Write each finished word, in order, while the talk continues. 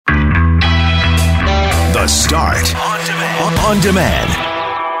The Start. On demand. On demand.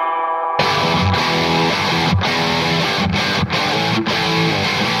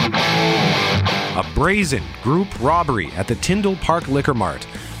 A brazen group robbery at the Tyndall Park Liquor Mart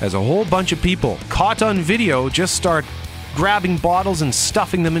as a whole bunch of people caught on video just start grabbing bottles and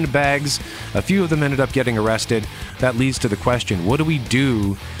stuffing them into bags. A few of them ended up getting arrested. That leads to the question, what do we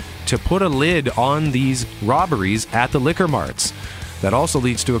do to put a lid on these robberies at the liquor marts? That also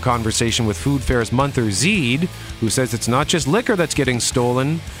leads to a conversation with Food Fair's Munther Zeid, who says it's not just liquor that's getting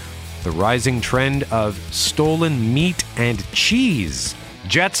stolen. The rising trend of stolen meat and cheese.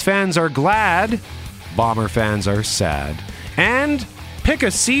 Jets fans are glad, Bomber fans are sad. And pick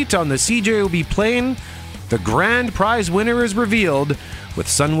a seat on the CJOB plane. The grand prize winner is revealed with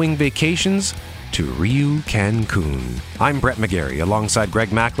Sunwing vacations to Rio Cancun. I'm Brett McGarry alongside Greg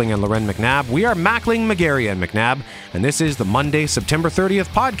Mackling and Loren McNabb. We are Mackling, McGarry, and McNabb, and this is the Monday, September 30th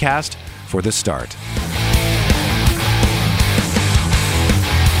podcast for The Start.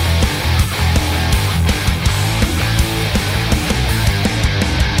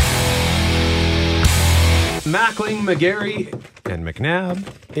 Mackling, McGarry, and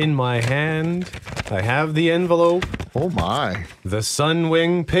McNabb. In my hand, I have the envelope. Oh my. The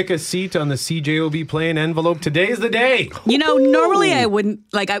Sunwing pick a seat on the CJOB plane envelope. Today's the day. You know, normally I wouldn't,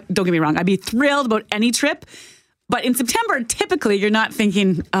 don't get me wrong, I'd be thrilled about any trip. But in September, typically you're not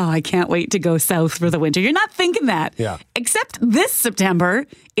thinking, oh, I can't wait to go south for the winter. You're not thinking that. Yeah. Except this September,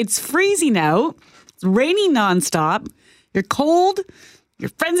 it's freezing out. It's raining nonstop. You're cold. Your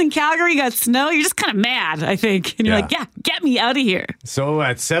friends in Calgary got snow. You're just kind of mad, I think. And you're like, yeah, get me out of here. So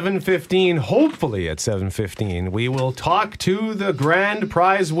at 7:15, hopefully at 7:15, we will talk to the grand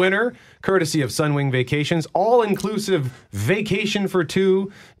prize winner, courtesy of Sunwing Vacations, all-inclusive vacation for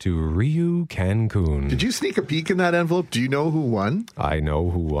two to Rio Cancun. Did you sneak a peek in that envelope? Do you know who won? I know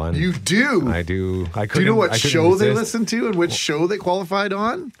who won. You do? I do. Do you know what show they listened to and which show they qualified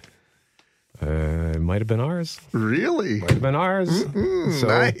on? It might have been ours. Really? Might have been ours. So,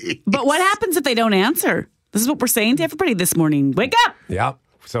 nice. But what happens if they don't answer? This is what we're saying to everybody this morning. Wake up. yeah.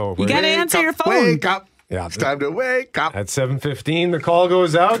 So You got to answer your phone. Wake up. Yeah. It's time to wake up. At 7:15, the call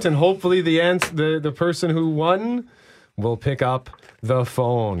goes out, and hopefully the person who won will pick up the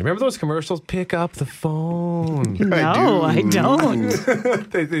phone. Remember those commercials? Pick up the phone. No, I don't.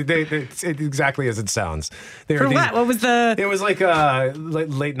 It's exactly as it sounds. For what? What was the... It was like a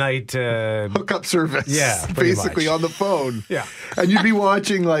late night... Hookup service. Yeah, pretty basically much. on the phone. Yeah. And you'd be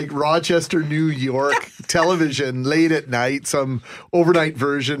watching like Rochester, New York television late at night, some overnight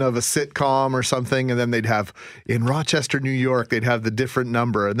version of a sitcom or something. And then they'd have in Rochester, New York, they'd have the different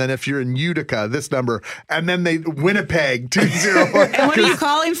number. And then if you're in Utica, this number. And then Winnipeg, 201. And what are you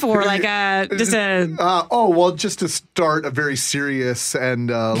calling for? Like just a... just to start a very serious and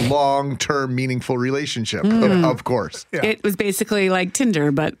long-term meaningful relationship, of course. Yeah. It was basically like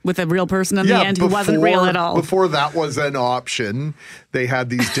Tinder, but with a real person on the end who wasn't real at all. Before that was an option, they had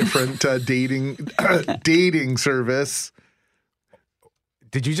these different dating service.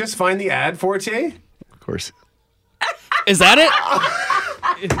 Did you just find the ad for it today? Of course. Is that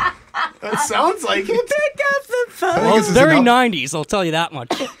it? That sounds like it. Pick up the phone. Well, it's very 90s, I'll tell you that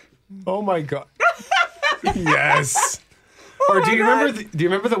much. Oh my God. Yes. Or do you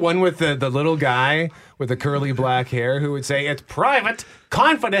remember the one with the little guy with the curly black hair who would say it's private,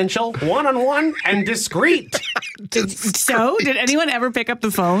 confidential, one-on-one, and discreet? Did anyone ever pick up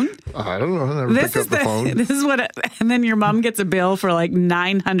the phone? I don't know. I never picked up the phone. This is what, and then your mom gets a bill for like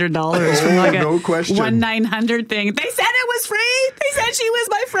 $900 from like no question. 1-900 thing. They said it was free. They said she was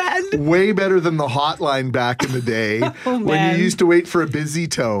my friend. Way better than the hotline back in the day when you used to wait for a busy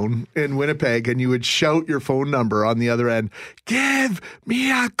tone in Winnipeg and you would shout your phone number on the other end, give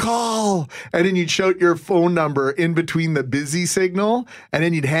me a call. And then you'd shout your phone number in between the busy signal and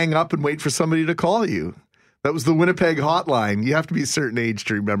then you'd hang up and wait for somebody to call you. That was the Winnipeg hotline. You have to be a certain age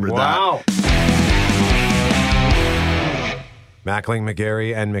to remember that. Wow. Mackling,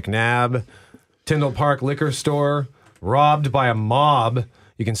 McGarry, and McNabb. Tyndall Park liquor store robbed by a mob.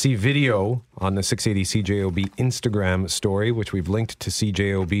 You can see video on the 680 CJOB Instagram story, which we've linked to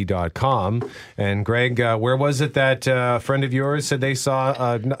cjob.com. And Greg, where was it that friend of yours said they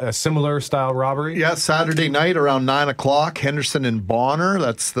saw a similar style robbery? Yeah, Saturday night around 9 o'clock, Henderson and Bonner.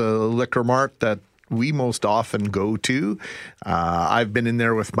 That's the Liquor Mart that we most often go to. I've been in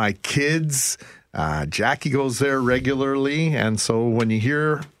there with my kids. Jackie goes there regularly. And so when you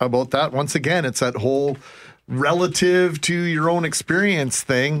hear about that, once again, it's that whole relative to your own experience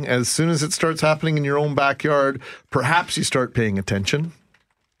thing. As soon as it starts happening in your own backyard, perhaps you start paying attention.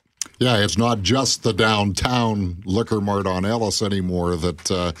 Yeah, it's not just the downtown Liquor Mart on Ellis anymore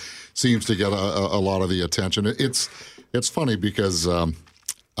that seems to get a lot of the attention. It's funny because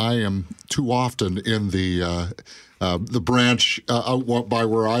I am too often in the branch out by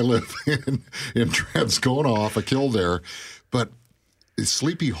where I live in Transcona off of Kildare, but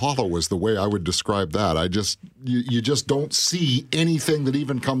Sleepy Hollow is the way I would describe that. You just don't see anything that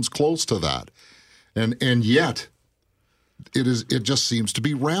even comes close to that, and yet. It just seems to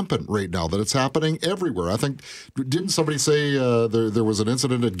be rampant right now, that it's happening everywhere. I think, didn't somebody say there was an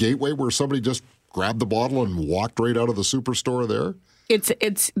incident at Gateway where somebody just grabbed the bottle and walked right out of the superstore there?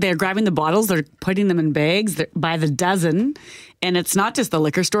 They're grabbing the bottles, they're putting them in bags by the dozen, and it's not just the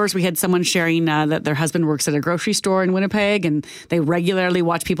liquor stores. We had someone sharing that their husband works at a grocery store in Winnipeg, and they regularly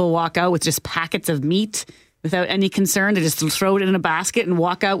watch people walk out with just packets of meat without any concern. They just throw it in a basket and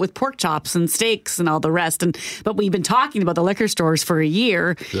walk out with pork chops and steaks and all the rest. But we've been talking about the liquor stores for a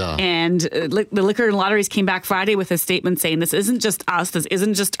year. Yeah. And the liquor and lotteries came back Friday with a statement saying this isn't just us. This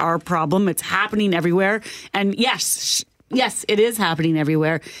isn't just our problem. It's happening everywhere. And yes, it is happening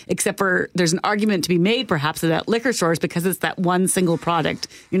everywhere, except for there's an argument to be made perhaps at liquor stores because it's that one single product.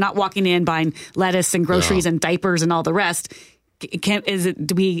 You're not walking in buying lettuce and groceries and diapers and all the rest. Are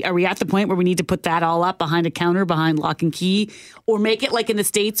we at the point where we need to put that all up behind a counter, behind lock and key, or make it like in the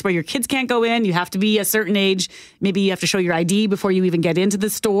States where your kids can't go in? You have to be a certain age. Maybe you have to show your ID before you even get into the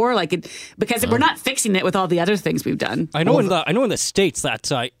store. Because we're not fixing it with all the other things we've done. I know in the States that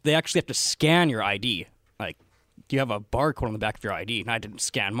they actually have to scan your ID. You have a barcode on the back of your ID, and I didn't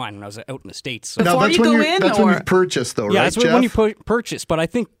scan mine when I was out in the States. So. Before you go in? That's when you purchase, though, right, Yeah, that's Jeff? when you purchase, but I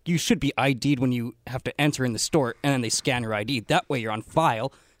think you should be ID'd when you have to enter in the store, and then they scan your ID. That way you're on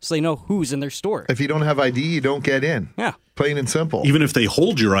file, so they know who's in their store. If you don't have ID, you don't get in. Yeah. Plain and simple. Even if they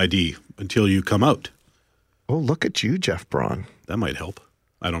hold your ID until you come out. Oh, look at you, Jeff Braun. That might help.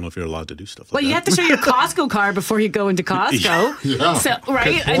 I don't know if you're allowed to do stuff like well, that. you have to show your Costco card before you go into Costco. Yeah. So,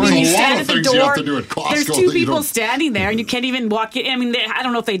 right? I There's mean, you a lot stand of at the things you door. have to do at Costco There's that two you people don't- standing there, and you can't even walk in. I mean, I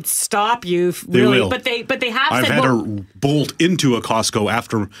don't know if they'd stop you, They really, will. but they have I've said, had to bolt into a Costco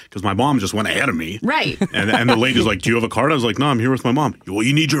after, because my mom just went ahead of me. Right. And the lady's like, do you have a card? I was like, no, I'm here with my mom. Well,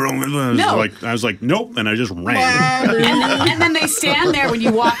 you need your own. I was like, nope. And I just ran. and then they stand there when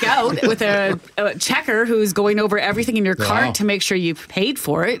you walk out with a checker who's going over everything in your cart to make sure you've paid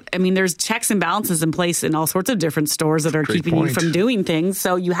for it. I mean, there's checks and balances in place in all sorts of different stores that are keeping you from doing things.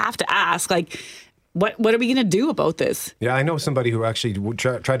 So you have to ask, what are we going to do about this? Yeah, I know somebody who actually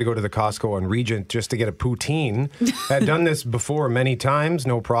tried to go to the Costco on Regent just to get a poutine. Had done this before many times,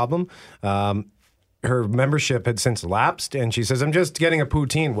 no problem. Her membership had since lapsed, and she says, I'm just getting a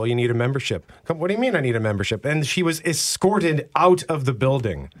poutine. Well, you need a membership. What do you mean I need a membership? And she was escorted out of the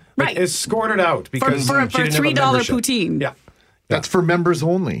building. Right. Escorted out because for she didn't $3 have a membership. poutine. Yeah. That's for members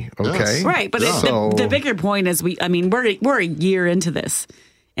only, okay? Yes. Right, but the bigger point is we're a year into this,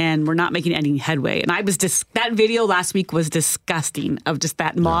 and we're not making any headway. And that video last week was disgusting, of just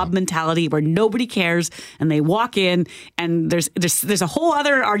that mob mentality where nobody cares, and they walk in, and there's a whole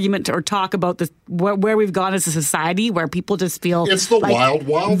other argument or talk about this where we've gone as a society, where people just feel it's the like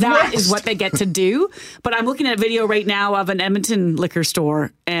wild that west. is what they get to do. But I'm looking at a video right now of an Edmonton liquor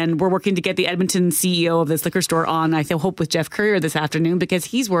store, and we're working to get the Edmonton CEO of this liquor store on, I hope, with Jeff Courier this afternoon, because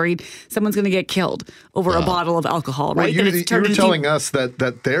he's worried someone's going to get killed over a bottle of alcohol. Well, right? you were telling us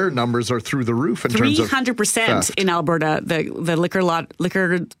that their numbers are through the roof in terms of 300% theft. in Alberta. The liquor,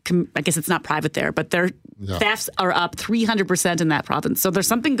 I guess it's not private there, but their thefts are up 300% in that province. So there's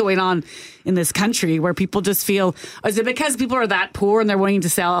something going on in this country where people just feel, is it because people are that poor and they're wanting to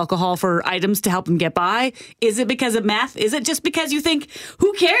sell alcohol for items to help them get by? Is it because of meth? Is it just because you think,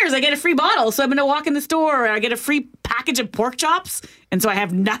 who cares? I get a free bottle, so I'm going to walk in the store, or I get a free package of pork chops, and so I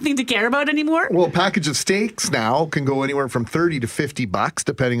have nothing to care about anymore? Well, a package of steaks now can go anywhere from $30 to $50,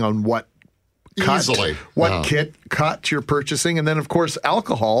 depending on what Easily. cut you're purchasing. And then, of course,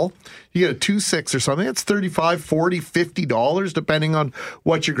 alcohol. You get a 2.6 or something. It's $35, $40, $50, depending on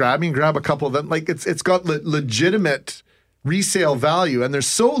what you're grabbing. You grab a couple of them. It's got legitimate resale value. And there's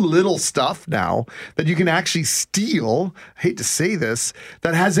so little stuff now that you can actually steal, I hate to say this,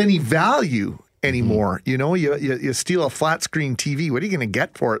 that has any value anymore. You know, you steal a flat screen TV. What are you going to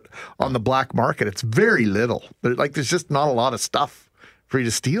get for it on the black market? It's very little. There's just not a lot of stuff for you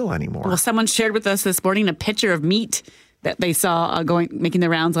to steal anymore. Well, someone shared with us this morning a picture of meat that they saw making the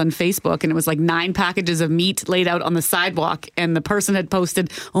rounds on Facebook, and it was like 9 packages of meat laid out on the sidewalk, and the person had posted,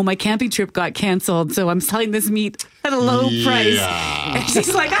 "Oh, my camping trip got canceled, so I'm selling this meat at a low price. And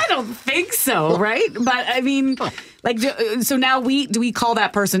she's like, I don't think so, right? But I mean, like, so now do we call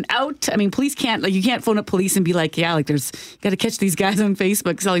that person out? I mean, police can't, like, you can't phone up police and be like, yeah, like, you got to catch these guys on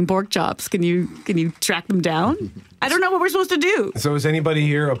Facebook selling pork chops. Can you track them down? I don't know what we're supposed to do. So is anybody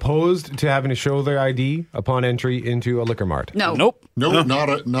here opposed to having to show their ID upon entry into a liquor mart? No. Nope. No,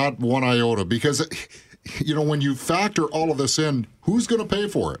 not one iota. Because, when you factor all of this in, who's going to pay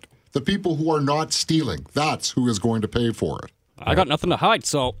for it? The people who are not stealing. That's who is going to pay for it. I got nothing to hide,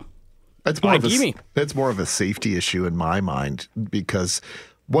 so It's more of a safety issue in my mind, because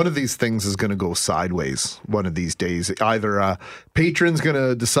one of these things is going to go sideways one of these days. Either a patron's going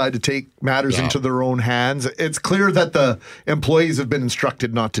to decide to take matters into their own hands. It's clear that the employees have been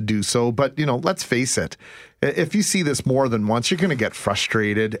instructed not to do so, but, let's face it. If you see this more than once, you're going to get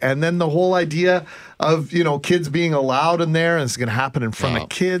frustrated. And then the whole idea of, kids being allowed in there, and it's going to happen in front of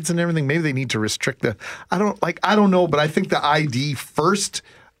kids and everything. Maybe they need to restrict I don't know, but I think the ID first,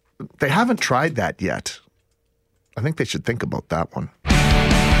 they haven't tried that yet. I think they should think about that one.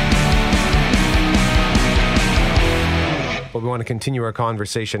 But we want to continue our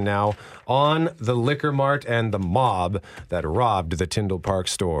conversation now on the Liquor Mart and the mob that robbed the Tyndall Park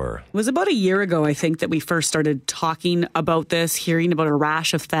store. It was about a year ago, I think, that we first started talking about this, hearing about a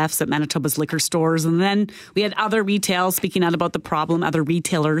rash of thefts at Manitoba's liquor stores. And then we had other retail speaking out about the problem, other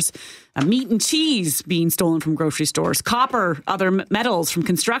retailers, meat and cheese being stolen from grocery stores, copper, other metals from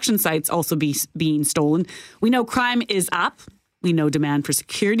construction sites also being stolen. We know crime is up. We know demand for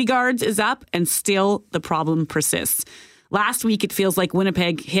security guards is up, and still the problem persists. Last week, it feels like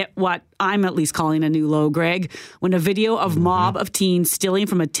Winnipeg hit what I'm at least calling a new low, Greg, when a video of mob of teens stealing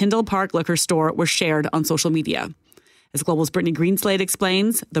from a Tyndall Park liquor store was shared on social media. As Global's Brittany Greenslade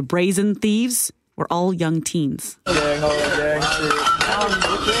explains, the brazen thieves were all young teens.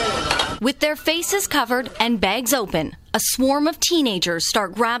 With their faces covered and bags open, a swarm of teenagers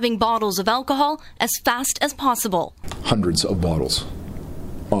start grabbing bottles of alcohol as fast as possible. Hundreds of bottles.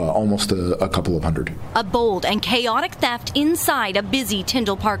 Almost a couple of hundred. A bold and chaotic theft inside a busy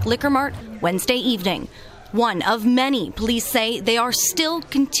Tyndall Park Liquor Mart Wednesday evening. One of many police say they are still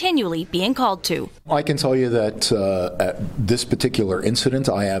continually being called to. I can tell you that at this particular incident,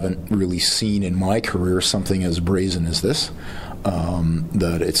 I haven't really seen in my career something as brazen as this.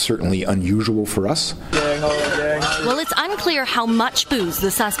 That it's certainly unusual for us. Well, it's unclear how much booze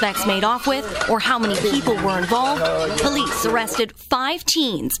the suspects made off with or how many people were involved. Police arrested 5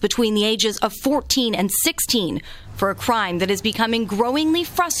 teens between the ages of 14 and 16 for a crime that is becoming growingly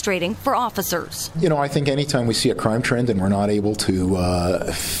frustrating for officers. I think anytime we see a crime trend and we're not able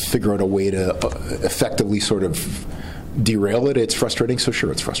to figure out a way to effectively sort of derail it, it's frustrating, so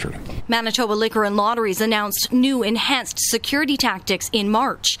sure, it's frustrating. Manitoba Liquor and Lotteries announced new enhanced security tactics in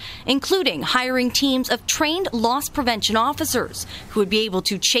March, including hiring teams of trained loss prevention officers who would be able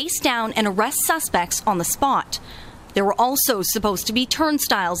to chase down and arrest suspects on the spot. There were also supposed to be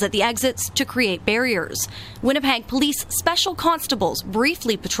turnstiles at the exits to create barriers. Winnipeg Police Special Constables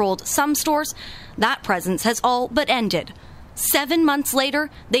briefly patrolled some stores. That presence has all but ended. 7 months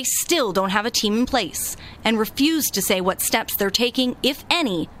later, they still don't have a team in place and refuse to say what steps they're taking, if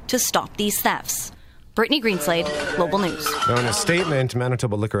any, to stop these thefts. Brittany Greenslade, Global News. Now, in a statement,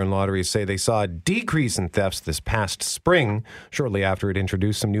 Manitoba Liquor and Lotteries say they saw a decrease in thefts this past spring, shortly after it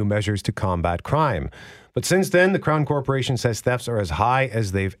introduced some new measures to combat crime. But since then, the Crown Corporation says thefts are as high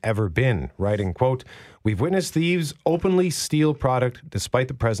as they've ever been, writing, quote, "We've witnessed thieves openly steal product despite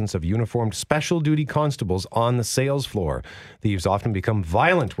the presence of uniformed special duty constables on the sales floor. Thieves often become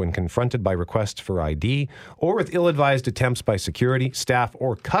violent when confronted by requests for ID or with ill-advised attempts by security, staff,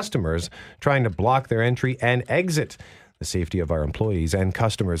 or customers trying to block their entry and exit. The safety of our employees and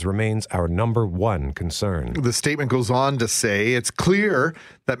customers remains our number one concern." The statement goes on to say it's clear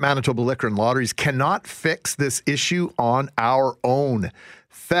that Manitoba Liquor and Lotteries cannot fix this issue on our own.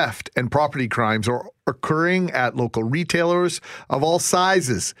 Theft and property crimes are occurring at local retailers of all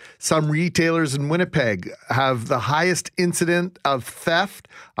sizes. Some retailers in Winnipeg have the highest incident of theft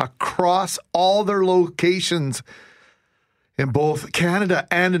across all their locations in both Canada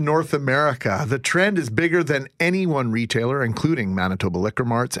and in North America. The trend is bigger than any one retailer, including Manitoba Liquor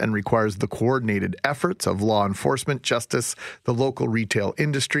Marts, and requires the coordinated efforts of law enforcement, justice, the local retail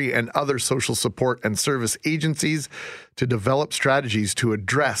industry, and other social support and service agencies to develop strategies to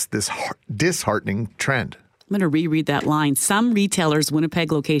address this disheartening trend. I'm going to reread that line. Some retailers'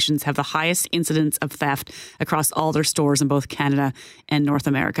 Winnipeg locations have the highest incidence of theft across all their stores in both Canada and North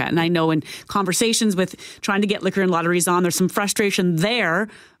America. And I know in conversations with trying to get liquor and lotteries on, there's some frustration there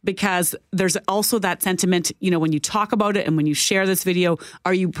because there's also that sentiment, when you talk about it and when you share this video,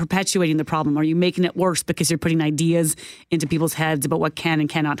 are you perpetuating the problem? Are you making it worse because you're putting ideas into people's heads about what can and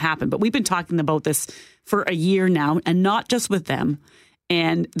cannot happen? But we've been talking about this for a year now, and not just with them.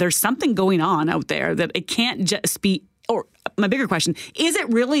 And there's something going on out there that it can't just be, or my bigger question, is it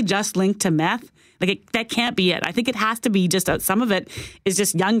really just linked to meth? That can't be it. I think it has to be just, some of it is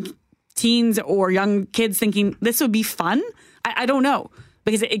just young teens or young kids thinking this would be fun. I don't know.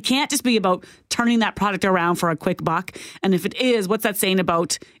 Because it can't just be about turning that product around for a quick buck. And if it is, what's that saying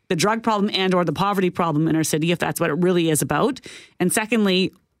about the drug problem and or the poverty problem in our city, if that's what it really is about? And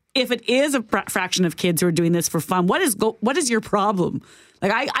secondly, if it is a fraction of kids who are doing this for fun, what is your problem?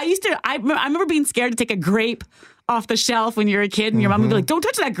 I remember being scared to take a grape off the shelf when you're a kid and your mom would be like, don't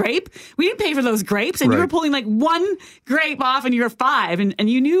touch that grape. We didn't pay for those grapes. And you were pulling one grape off and you were 5. And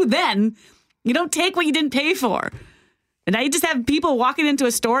you knew then you don't take what you didn't pay for. And now you just have people walking into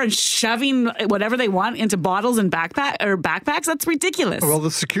a store and shoving whatever they want into bottles and backpacks. That's ridiculous. Well, the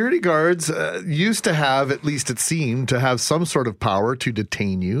security guards used to have, at least it seemed, to have some sort of power to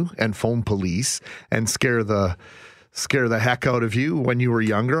detain you and phone police and scare the heck out of you when you were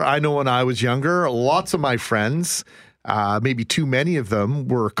younger. I know when I was younger, lots of my friends, maybe too many of them,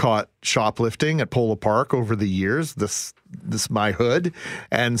 were caught shoplifting at Polo Park over the years. This my hood.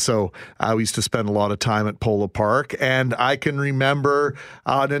 And so I used to spend a lot of time at Polo Park. And I can remember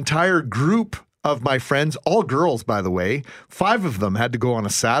an entire group of my friends, all girls, by the way, 5 of them had to go on a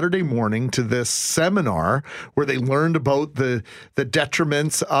Saturday morning to this seminar where they learned about the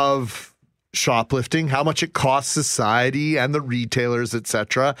detriments of shoplifting, how much it costs society and the retailers,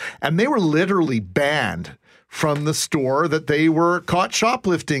 etc. And they were literally banned from the store that they were caught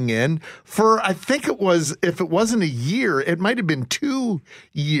shoplifting in for, I think it was, if it wasn't a year, it might have been 2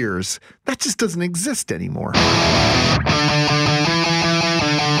 years. That just doesn't exist anymore.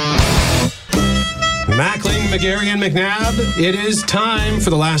 Mackling, McGarry, and McNabb, it is time. For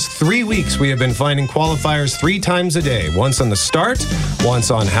the last 3 weeks, we have been finding qualifiers 3 times a day. Once on the start,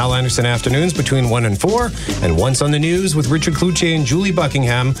 once on Hal Anderson afternoons between 1 and 4, and once on the news with Richard Cloutier and Julie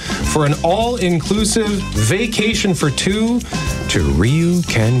Buckingham for an all-inclusive vacation for 2 to Rio,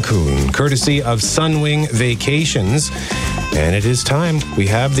 Cancun, courtesy of Sunwing Vacations. And it is time. We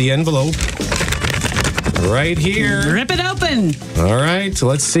have the envelope right here. Rip it open. All right,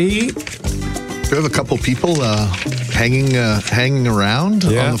 let's see. We have a couple people hanging around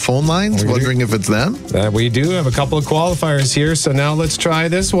on the phone lines, wondering if it's them. We do have a couple of qualifiers here, so now let's try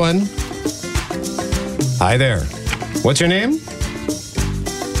this one. Hi there. What's your name?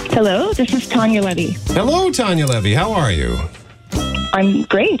 Hello, this is Tanya Levy. Hello, Tanya Levy. How are you? I'm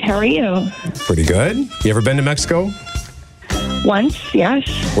great. How are you? Pretty good. You ever been to Mexico? Once, yes.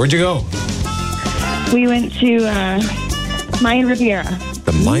 Where'd you go? We went to Mayan Riviera.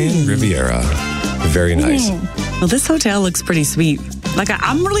 The Mayan Riviera. Very nice. Well, this hotel looks pretty sweet.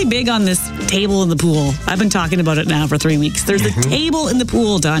 I'm really big on this table in the pool. I've been talking about it now for 3 weeks. There's a table in the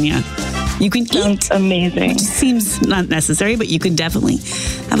pool, Tanya. You can eat. Amazing. Which seems not necessary, but you can definitely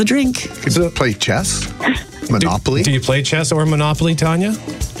have a drink. Could you play chess? Monopoly? Do you play chess or Monopoly, Tanya?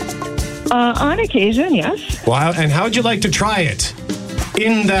 On occasion, yes. Wow. And how'd you like to try it?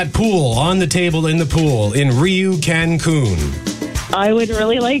 In that pool, on the table in the pool, in Rio, Cancun. I would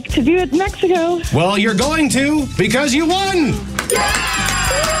really like to do it in Mexico. Well, you're going to, because you won!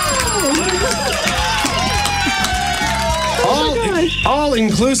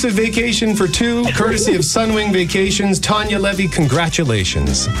 All-inclusive vacation for 2, courtesy of Sunwing Vacations. Tanya Levy,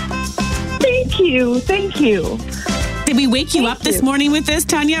 congratulations. Thank you. Thank you. Did we wake you up this morning with this,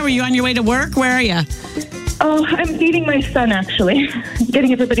 Tanya? Were you on your way to work? Where are you? Oh, I'm feeding my son, actually.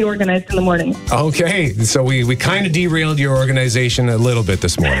 Getting everybody organized in the morning. Okay, so we kind of derailed your organization a little bit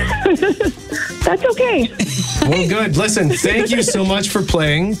this morning. That's okay. Well, good. Listen, thank you so much for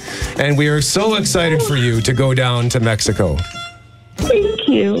playing, and we are so excited for you to go down to Mexico. Thank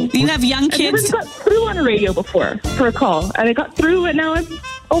you. Do you have young kids? I've never got through on a radio before for a call, and I got through, and now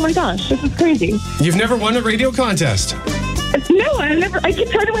oh my gosh, this is crazy. You've never won a radio contest? No, I keep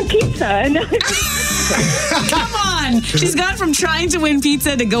trying to win pizza, and now Come on. She's gone from trying to win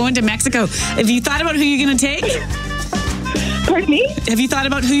pizza to going to Mexico. Have you thought about who you're going to take? Pardon me? Have you thought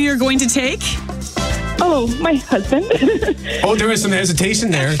about who you're going to take? Oh, my husband. Oh, there was some hesitation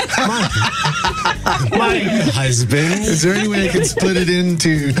there. My husband. Is there any way I can split it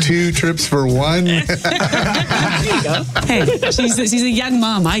into 2 trips for one? Hey, she's a young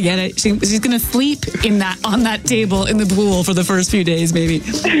mom. I get it. She's going to sleep on that table in the pool for the first few days, maybe.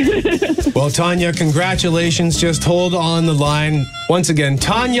 Well, Tanya, congratulations. Just hold on the line. Once again,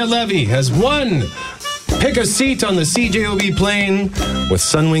 Tanya Levy has won. Pick a seat on the CJOB plane with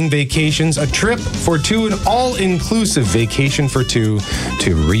Sunwing Vacations, a trip for 2, an all-inclusive vacation for 2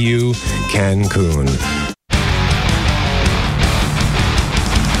 to Rio, Cancun.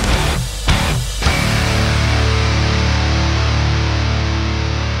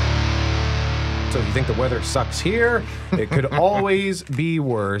 So if you think the weather sucks here, it could always be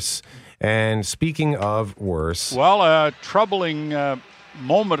worse. And speaking of worse... Well, a troubling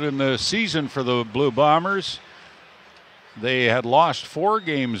moment in the season for the Blue Bombers. They had lost 4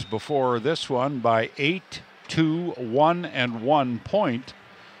 games before this one by 8, 2, 1, and 1 point.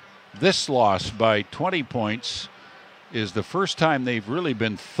 This loss by 20 points is the first time they've really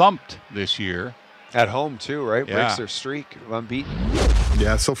been thumped this year. At home, too, right? Yeah. Breaks their streak, unbeaten.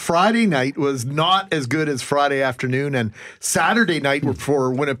 Yeah, so Friday night was not as good as Friday afternoon, and Saturday night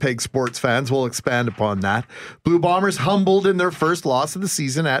for Winnipeg sports fans. We'll expand upon that. Blue Bombers humbled in their first loss of the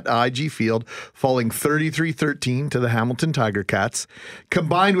season at IG Field, falling 33-13 to the Hamilton Tiger Cats.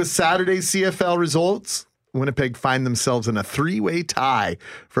 Combined with Saturday's CFL results, Winnipeg find themselves in a 3-way tie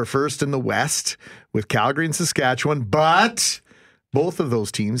for first in the West with Calgary and Saskatchewan, but... both of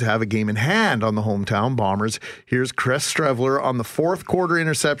those teams have a game in hand on the hometown Bombers. Here's Chris Strevler on the 4th quarter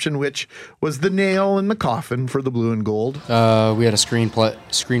interception, which was the nail in the coffin for the blue and gold. We had a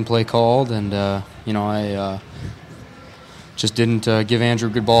screenplay called, and I just didn't give Andrew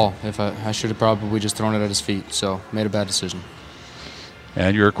a good ball. I should have probably just thrown it at his feet, so made a bad decision.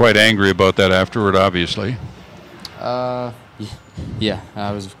 And you were quite angry about that afterward, obviously. Yeah,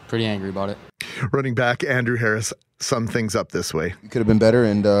 I was pretty angry about it. Running back Andrew Harris summed things up this way. It could have been better,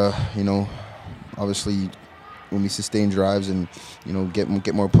 and obviously when we sustain drives and get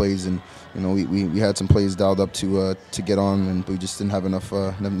more plays, and we had some plays dialed up to get on, and we just didn't have enough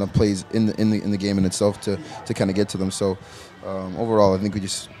plays in the game in itself to kind of get to them. So overall, I think we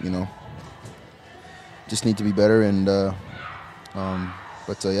just need to be better, and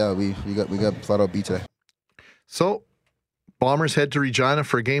we got flat out beat today. So Bombers head to Regina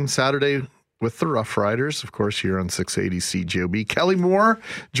for a game Saturday with the Rough Riders, of course, here on 680 CJOB. Kelly Moore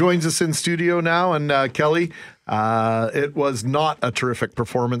joins us in studio now. And Kelly, it was not a terrific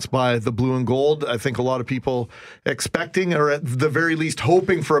performance by the Blue and Gold. I think a lot of people expecting, or at the very least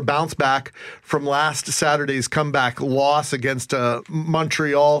hoping for a bounce back from last Saturday's comeback loss against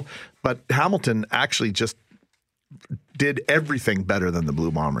Montreal. But Hamilton actually just did everything better than the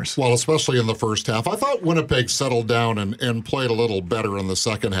Blue Bombers. Well, especially in the first half. I thought Winnipeg settled down and played a little better in the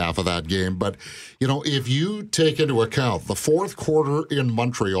second half of that game. But, if you take into account the 4th quarter in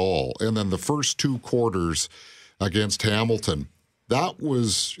Montreal and then the first 2 quarters against Hamilton, that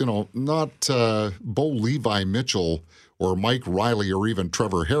was, not Bo Levi Mitchell or Mike Riley or even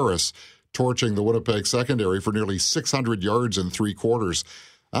Trevor Harris torching the Winnipeg secondary for nearly 600 yards in 3 quarters.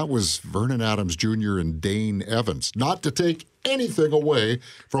 That was Vernon Adams Jr. and Dane Evans. Not to take anything away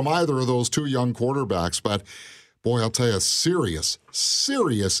from either of those 2 young quarterbacks, but boy, I'll tell you, serious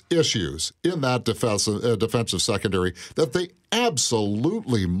issues in that defensive secondary that they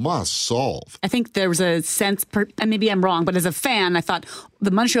absolutely must solve. I think there was a sense, and maybe I'm wrong, but as a fan, I thought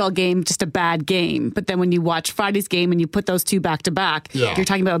the Montreal game, just a bad game. But then when you watch Friday's game and you put those 2 back to back, you're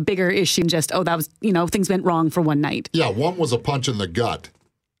talking about a bigger issue than just, that was, things went wrong for one night. Yeah, one was a punch in the gut.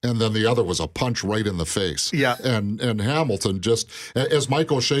 And then the other was a punch right in the face. Yeah. And Hamilton just, as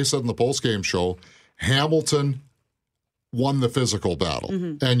Mike O'Shea said in the postgame show, Hamilton won the physical battle.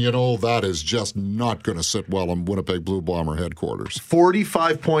 Mm-hmm. And that is just not going to sit well in Winnipeg Blue Bomber headquarters.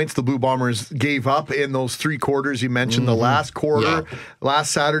 45 points the Blue Bombers gave up in those 3 quarters. You mentioned the last quarter,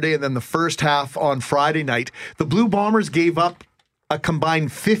 last Saturday, and then the first half on Friday night. The Blue Bombers gave up a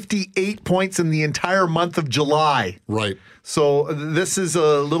combined 58 points in the entire month of July. Right. So this is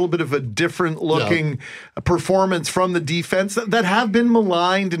a little bit of a different looking performance from the defense that have been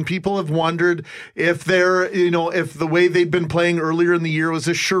maligned, and people have wondered if they're, if the way they'd been playing earlier in the year was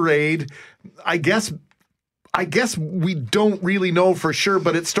a charade. I guess we don't really know for sure,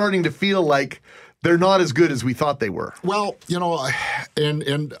 but it's starting to feel like they're not as good as we thought they were. Well,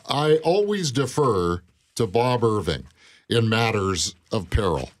 and I always defer to Bob Irving in matters of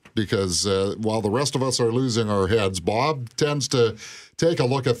peril, because while the rest of us are losing our heads, Bob tends to take a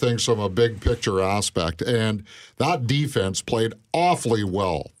look at things from a big picture aspect. And that defense played awfully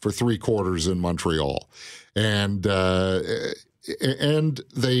well for 3 quarters in Montreal. And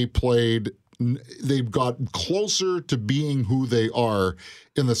they've got closer to being who they are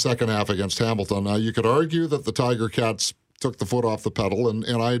in the second half against Hamilton. Now, you could argue that the Tiger Cats took the foot off the pedal, and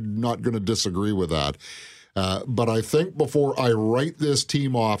I'm not going to disagree with that. But I think before I write this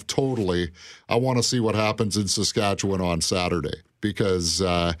team off totally, I want to see what happens in Saskatchewan on Saturday. Because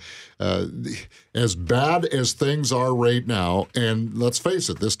as bad as things are right now, and let's face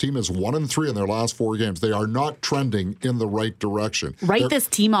it, this team is 1-3 in their last 4 games. They are not trending in the right direction. Write this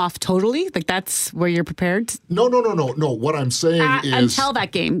team off totally? Like that's where you're prepared? No. What I'm saying is until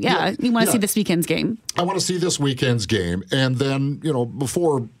that game. Yeah. You want to see this weekend's game. I want to see this weekend's game, and then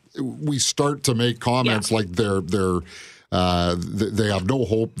before we start to make comments like they have no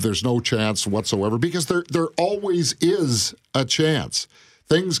hope, there's no chance whatsoever, because there always is a chance.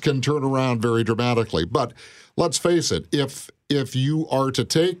 Things can turn around very dramatically. But let's face it, if you are to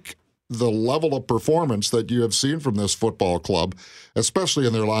take the level of performance that you have seen from this football club, especially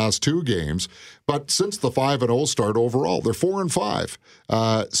in their last 2 games, but since the 5-0 start overall, they're 4-5.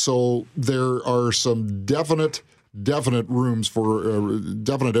 So there are some definite rooms for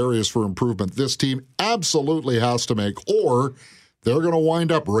definite areas for improvement this team absolutely has to make, or they're going to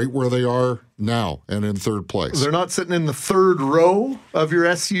wind up right where they are now and in 3rd place. They're not sitting in the 3rd row of your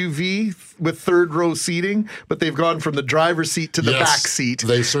SUV with 3rd row seating, but they've gone from the driver's seat to the back seat.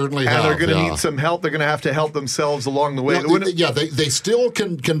 They certainly have. And they're going to need some help. They're going to have to help themselves along the way. They still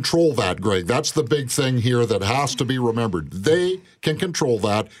can control that, Greg. That's the big thing here that has to be remembered. They can control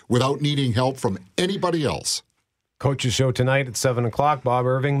that without needing help from anybody else. Coach's show tonight at 7 o'clock. Bob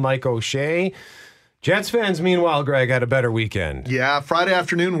Irving, Mike O'Shea. Jets fans, meanwhile, Greg, had a better weekend. Yeah, Friday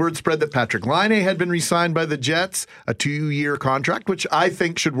afternoon, word spread that Patrick Laine had been re-signed by the Jets, a 2-year contract, which I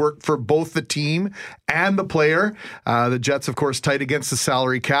think should work for both the team and the player. The Jets, of course, tight against the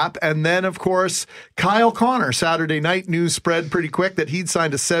salary cap. And then, of course, Kyle Connor, Saturday night, news spread pretty quick that he'd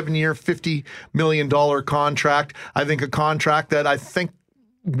signed a 7-year, $50 million contract. I think a contract that I think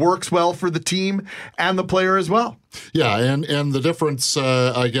works well for the team and the player as well. Yeah, and the difference,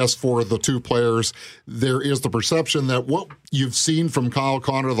 I guess, for the 2 players, there is the perception that what you've seen from Kyle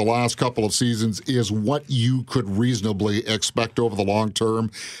Connor the last couple of seasons is what you could reasonably expect over the long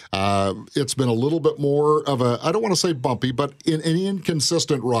term. It's been a little bit more of a, I don't want to say bumpy, but an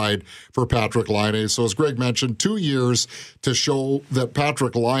inconsistent ride for Patrick Laine. So as Greg mentioned, 2 years to show that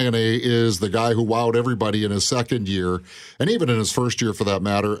Patrick Laine is the guy who wowed everybody in his second year, and even in his first year for that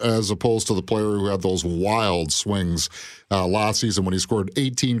matter, as opposed to the player who had those wild swings last season when he scored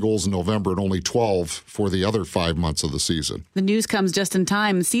 18 goals in November and only 12 for the other 5 months of the season. The news comes just in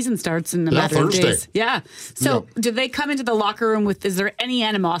time. The season starts in a matter of days. Yeah. So do they come into the locker room with, is there any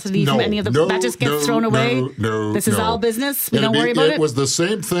animosity from any of them? That just gets thrown away? No. This is all business? We don't worry about it? It was the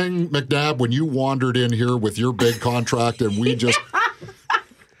same thing, McNabb, when you wandered in here with your big contract and we just...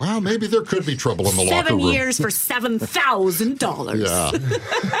 Well, maybe there could be trouble in the locker room. 7 years for $7,000. Yeah.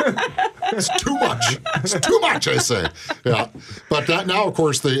 It's too much. It's too much, I say. Yeah. But now, of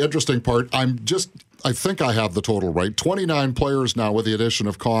course, the interesting part, I think I have the total right. 29 players now with the addition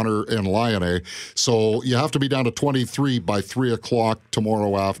of Connor and Laine. So you have to be down to 23 by 3 o'clock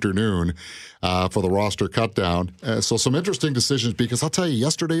tomorrow afternoon for the roster cut down. So some interesting decisions, because I'll tell you,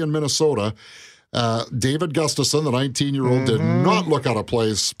 yesterday in Minnesota, David Gustafson, the 19-year-old, did not look out of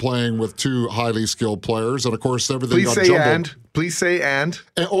place playing with 2 highly skilled players. And, of course, everything got jumbled. Please say and.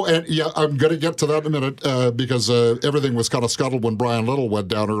 And yeah, I'm going to get to that in a minute because everything was kind of scuttled when Brian Little went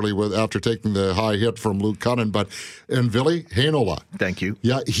down early after taking the high hit from Luke Cunnin. And Ville Heinola. Thank you.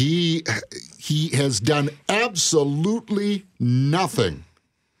 Yeah, he has done absolutely nothing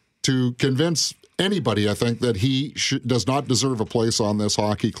to convince anybody, I think, that he does not deserve a place on this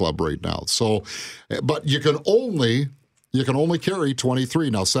hockey club right now. So, but you can only carry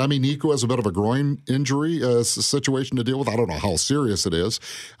 23. Now, Sami Niku has a bit of a groin injury situation to deal with. I don't know how serious it is.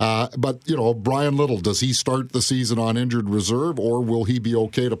 But, Brian Little, does he start the season on injured reserve, or will he be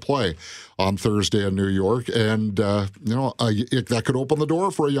okay to play on Thursday in New York? And, that could open the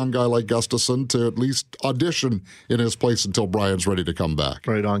door for a young guy like Gustafson to at least audition in his place until Brian's ready to come back.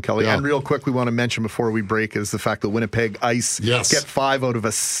 Right on, Kelly. Yeah. And real quick, we want to mention before we break is the fact that Winnipeg Ice get 5 out of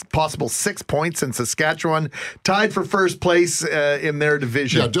a possible 6 points in Saskatchewan, tied for first place in their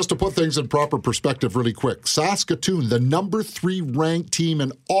division. Yeah, just to put things in proper perspective really quick, Saskatoon, the number 3 ranked team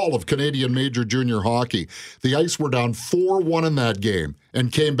in all of Canadian major junior hockey. The Ice were down 4-1 in that game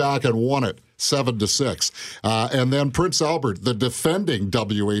and came back and won it 7-6. And then Prince Albert, the defending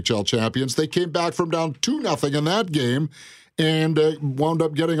WHL champions, they came back from down 2-0 in that game and wound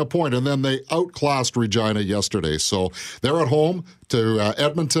up getting a point. And then they outclassed Regina yesterday. So they're at home to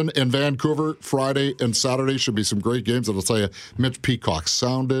Edmonton and Vancouver Friday and Saturday. Should be some great games. And I'll tell you, Mitch Peacock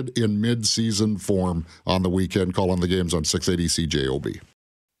sounded in mid-season form on the weekend, calling the games on 680 CJOB.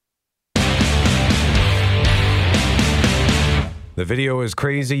 The video is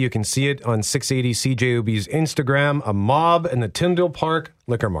crazy. You can see it on 680 CJOB's Instagram. A mob in the Tyndall Park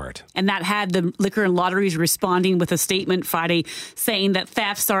Liquor Mart. And that had the liquor and lotteries responding with a statement Friday saying that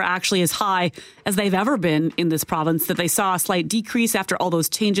thefts are actually as high as they've ever been in this province, that they saw a slight decrease after all those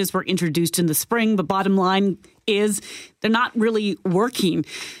changes were introduced in the spring. But bottom line is they're not really working.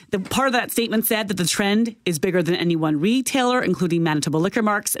 The part of that statement said that the trend is bigger than any one retailer, including Manitoba Liquor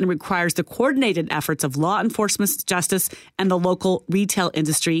Marks, and requires the coordinated efforts of law enforcement, justice, and the local retail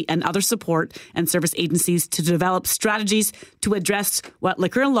industry and other support and service agencies to develop strategies to address what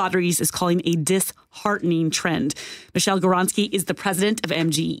Liquor and Lotteries is calling a disheartening trend. Michelle Goronski is the president of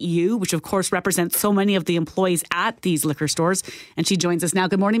MGEU, which of course represents so many of the employees at these liquor stores, and she joins us now.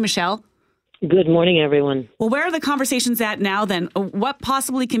 Good morning, Michelle. Good morning, everyone. Well, where are the conversations at now then? What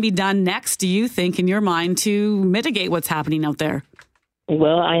possibly can be done next, do you think, in your mind, to mitigate what's happening out there?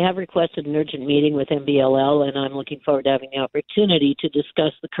 Well, I have requested an urgent meeting with MBLL, and I'm looking forward to having the opportunity to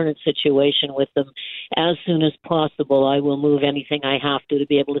discuss the current situation with them as soon as possible. I will move anything I have to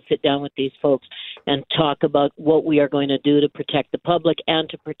be able to sit down with these folks and talk about what we are going to do to protect the public and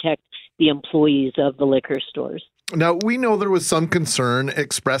to protect the employees of the liquor stores. Now, we know there was some concern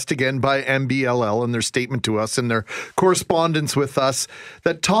expressed again by MBLL in their statement to us and their correspondence with us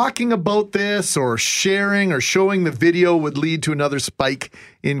that talking about this or sharing or showing the video would lead to another spike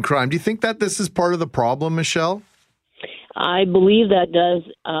in crime. Do you think that this is part of the problem, Michelle? I believe that does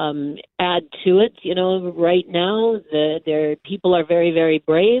add to it. You know, right now, their people are very, very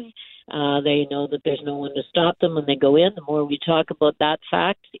brave. They know that there's no one to stop them when they go in. The more we talk about that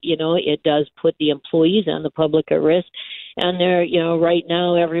fact, you know, it does put the employees and the public at risk. And they're, you know, right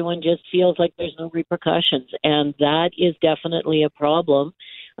now everyone just feels like there's no repercussions. And that is definitely a problem.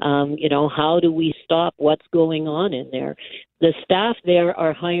 You know, how do we stop what's going on in there? The staff there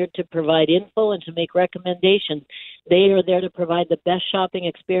are hired to provide info and to make recommendations. They are there to provide the best shopping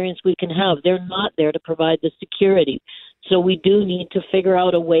experience we can have. They're not there to provide the security. So we do need to figure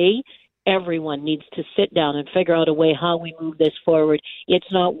out a way. Everyone needs to sit down and figure out a way how we move this forward.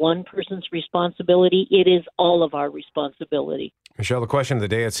 It's not one person's responsibility. It is all of our responsibility. Michelle, the question of the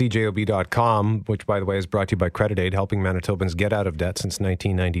day at cjob.com, which, by the way, is brought to you by Credit Aid, helping Manitobans get out of debt since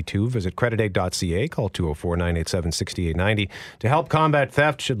 1992. Visit creditaid.ca, call 204-987-6890. To help combat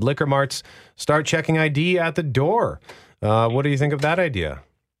theft, should liquor marts start checking ID at the door? What do you think of that idea?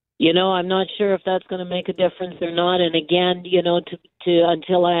 You know, I'm not sure if that's going to make a difference or not. And again, you know,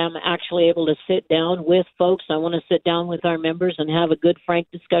 until I am actually able to sit down with folks, I want to sit down with our members and have a good, frank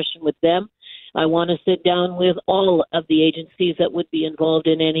discussion with them. I want to sit down with all of the agencies that would be involved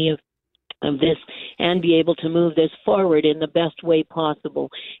in any of this and be able to move this forward in the best way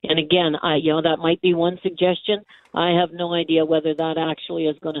possible. And again, that might be one suggestion. I have no idea whether that actually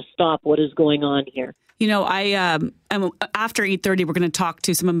is going to stop what is going on here. You know, after 8:30, we're going to talk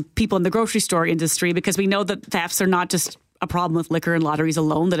to some people in the grocery store industry because we know that thefts are not just a problem with liquor and lotteries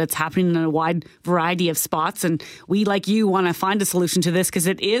alone, that it's happening in a wide variety of spots. And we, like you, want to find a solution to this because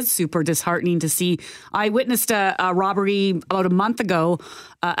it is super disheartening to see. I witnessed a robbery about a month ago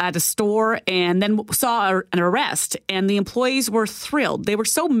at a store and then saw an arrest. And the employees were thrilled. They were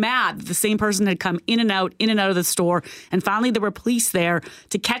so mad that the same person had come in and out of the store. And finally, there were police there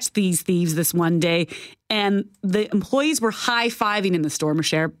to catch these thieves this one day. And the employees were high-fiving in the store,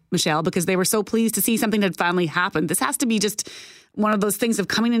 Michelle, because they were so pleased to see something had finally happened. This has to be just one of those things of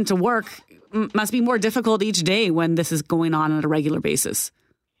coming into work. Must be more difficult each day when this is going on a regular basis.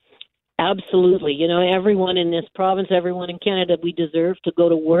 Absolutely. You know, everyone in this province, everyone in Canada, we deserve to go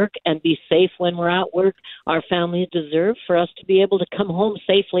to work and be safe when we're at work. Our families deserve for us to be able to come home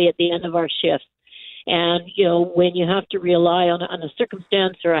safely at the end of our shift. And, you know, when you have to rely on a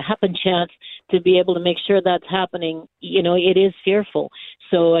circumstance or a happen chance to be able to make sure that's happening, you know, it is fearful.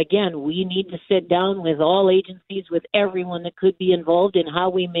 So, again, we need to sit down with all agencies, with everyone that could be involved in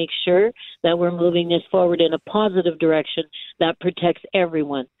how we make sure that we're moving this forward in a positive direction that protects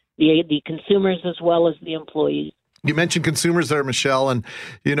everyone, the consumers as well as the employees. You mentioned consumers there, Michelle, and,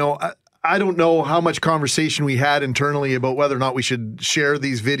 you know, I don't know how much conversation we had internally about whether or not we should share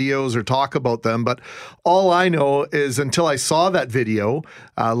these videos or talk about them, but all I know is until I saw that video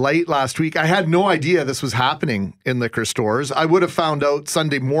late last week, I had no idea this was happening in liquor stores. I would have found out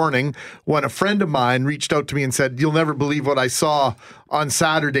Sunday morning when a friend of mine reached out to me and said, "You'll never believe what I saw on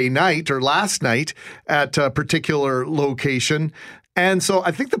Saturday night or last night at a particular location." And so I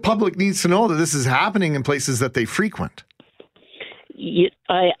think the public needs to know that this is happening in places that they frequent.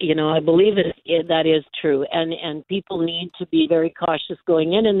 I believe that is true, and people need to be very cautious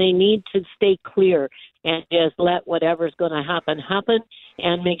going in, and they need to stay clear and just let whatever's going to happen,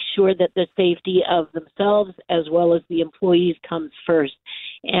 and make sure that the safety of themselves as well as the employees comes first.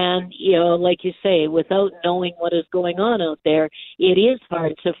 And, like you say, without knowing what is going on out there, it is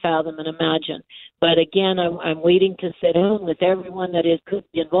hard to fathom and imagine. But again, I'm waiting to sit down with everyone that could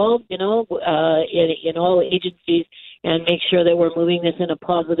be involved, in all agencies, and make sure that we're moving this in a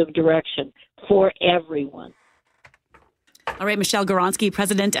positive direction for everyone. All right, Michelle Goronsky,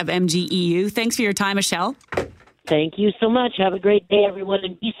 president of MGEU. Thanks for your time, Michelle. Thank you so much. Have a great day, everyone,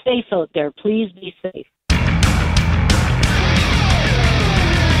 and be safe out there. Please be safe.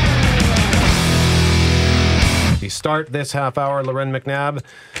 We start this half hour, Loren McNabb,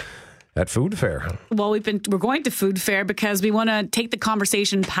 at Food Fair. Well, we're going to Food Fair because we want to take the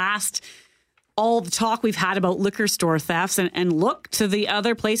conversation past all the talk we've had about liquor store thefts and look to the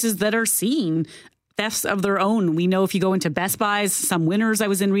other places that are seeing thefts of their own. We know if you go into Best Buys, some Winners I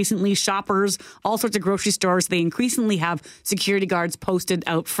was in recently, Shoppers, all sorts of grocery stores, they increasingly have security guards posted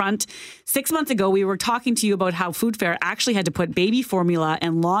out front. 6 months ago, we were talking to you about how Food Fair actually had to put baby formula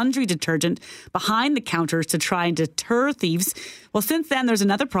and laundry detergent behind the counters to try and deter thieves. Well, since then, there's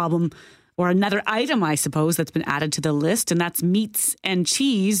another problem, or another item, I suppose, that's been added to the list, and that's meats and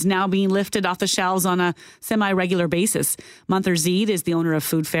cheese now being lifted off the shelves on a semi-regular basis. Munther Zeid is the owner of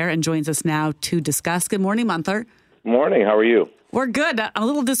Food Fair and joins us now to discuss. Good morning, Munther. Morning. How are you? We're good. I'm a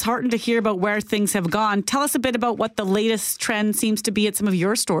little disheartened to hear about where things have gone. Tell us a bit about what the latest trend seems to be at some of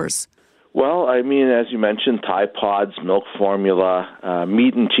your stores. Well, I mean, as you mentioned, Tide Pods, milk formula,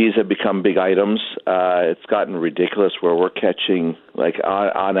 meat and cheese have become big items. It's gotten ridiculous where we're catching, like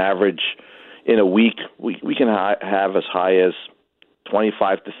on average, in a week, we can have as high as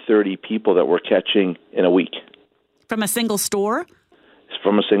 25 to 30 people that we're catching in a week. From a single store?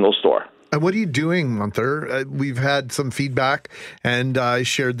 From a single store. And what are you doing, Munther? We've had some feedback, and I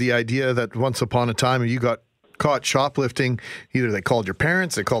shared the idea that once upon a time you got caught shoplifting, either they called your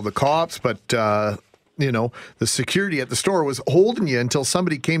parents, they called the cops, but the security at the store was holding you until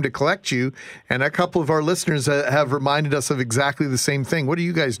somebody came to collect you. And a couple of our listeners have reminded us of exactly the same thing. What are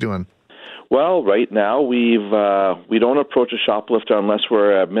you guys doing? Well, right now we don't approach a shoplifter unless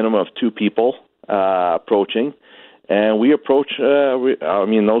we're a minimum of 2 people approaching, and we approach.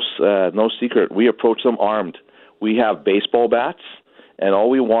 No secret, we approach them armed. We have baseball bats, and all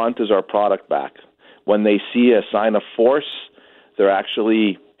we want is our product back. When they see a sign of force, they're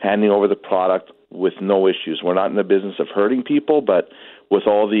actually handing over the product with no issues. We're not in the business of hurting people, but with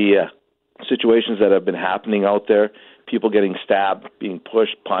all the situations that have been happening out there, people getting stabbed, being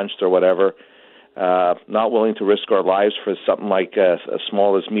pushed, punched, or whatever, not willing to risk our lives for something like as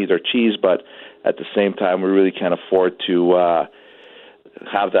small as meat or cheese, but at the same time, we really can't afford to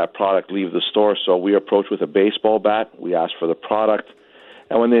have that product leave the store. So we approach with a baseball bat, we ask for the product,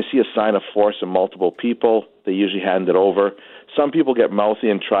 and when they see a sign of force in multiple people, they usually hand it over. Some people get mouthy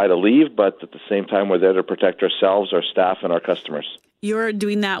and try to leave, but at the same time, we're there to protect ourselves, our staff, and our customers. You're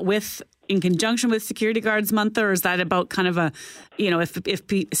doing that in conjunction with security guards, Munther, or is that about kind of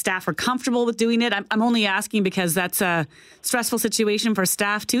if staff are comfortable with doing it? I'm only asking because that's a stressful situation for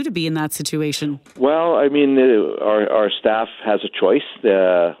staff, too, to be in that situation. Well, I mean, our staff has a choice.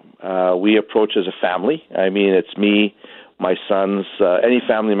 We approach as a family. I mean, it's me, my sons, any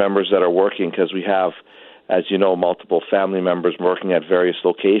family members that are working, because we have, as you know, multiple family members working at various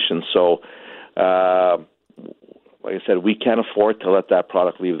locations. So, like I said, we can't afford to let that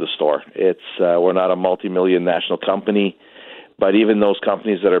product leave the store. We're not a multi-million national company, but even those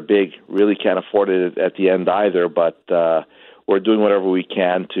companies that are big really can't afford it at the end either. But we're doing whatever we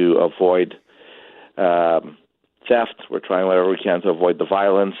can to avoid theft. We're trying whatever we can to avoid the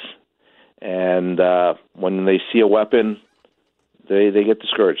violence. And when they see a weapon, they get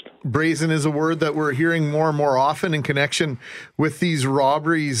discouraged. Brazen is a word that we're hearing more and more often in connection with these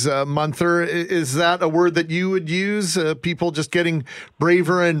robberies. Munther, is that a word that you would use? People just getting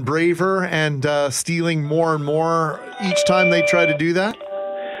braver and braver and stealing more and more each time they try to do that?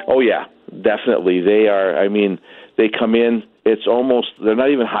 Oh, yeah, definitely. They are, they come in, it's almost, they're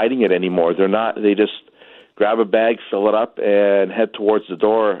not even hiding it anymore. They just grab a bag, fill it up, and head towards the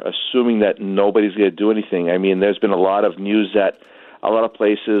door, assuming that nobody's going to do anything. I mean, there's been a lot of news that a lot of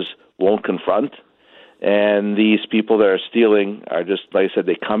places won't confront, and these people that are stealing are just, like I said,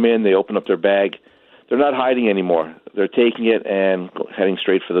 they come in, they open up their bag. They're not hiding anymore. They're taking it and heading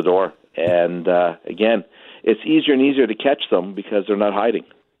straight for the door. And again, it's easier and easier to catch them because they're not hiding.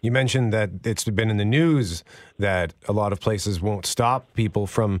 You mentioned that it's been in the news that a lot of places won't stop people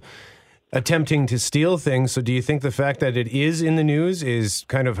from attempting to steal things. So do you think the fact that it is in the news is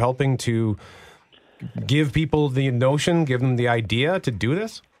kind of helping to give people the notion, give them the idea to do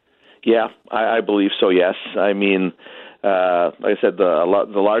this? Yeah, I believe so, yes. I mean, like I said, the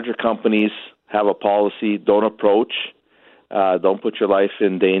larger companies have a policy, don't approach, don't put your life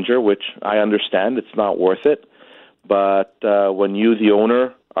in danger, which I understand, it's not worth it. But when you, the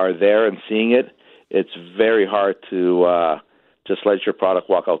owner, are there and seeing it, it's very hard to just let your product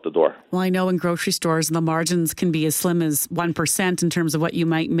walk out the door. Well, I know in grocery stores, the margins can be as slim as 1% in terms of what you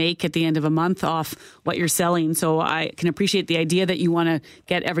might make at the end of a month off what you're selling. So I can appreciate the idea that you want to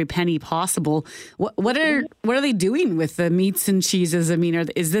get every penny possible. What are they doing with the meats and cheeses? I mean,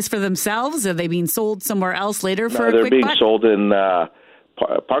 is this for themselves? Are they being sold somewhere else later for a quick buck? They're being sold in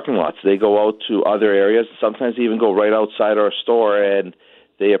parking lots. They go out to other areas. Sometimes they even go right outside our store, and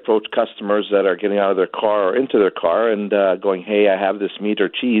they approach customers that are getting out of their car or into their car and going, hey, I have this meat or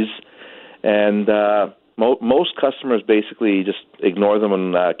cheese. And most customers basically just ignore them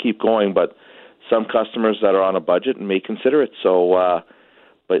and keep going, but some customers that are on a budget may consider it. So,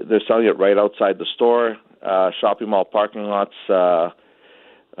 but they're selling it right outside the store, shopping mall parking lots,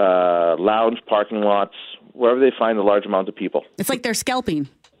 lounge parking lots, wherever they find a large amount of people. It's like they're scalping.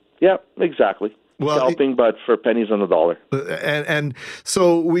 Yeah, exactly. Scalping, but for pennies on the dollar. And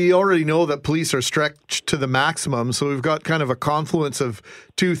so we already know that police are stretched to the maximum. So we've got kind of a confluence of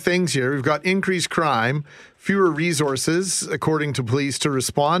two things here. We've got increased crime, fewer resources, according to police, to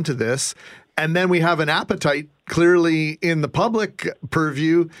respond to this. And then we have an appetite, clearly in the public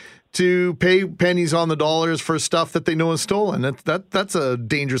purview, to pay pennies on the dollars for stuff that they know is stolen. That's a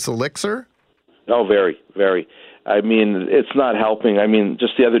dangerous elixir. Oh, very, very. I mean, it's not helping. I mean,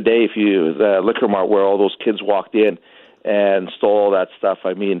 just the other day, the Liquor Mart where all those kids walked in and stole all that stuff,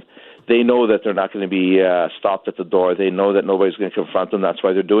 I mean, they know that they're not going to be stopped at the door. They know that nobody's going to confront them. That's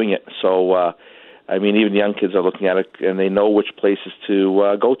why they're doing it. So, I mean, even young kids are looking at it, and they know which places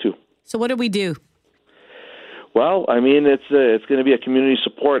to go to. So what do we do? Well, I mean, it's going to be a community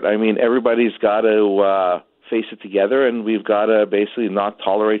support. I mean, everybody's got to face it together, and we've got to basically not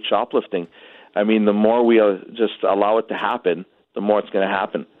tolerate shoplifting. I mean, the more we just allow it to happen, the more it's going to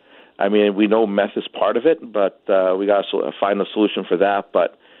happen. I mean, we know meth is part of it, but we got to find a solution for that.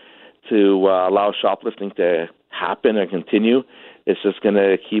 But to allow shoplifting to happen and continue, it's just going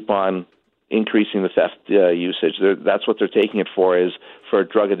to keep on increasing the theft usage. That's what they're taking it for, is for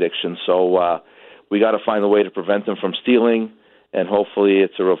drug addiction. So we got to find a way to prevent them from stealing, and hopefully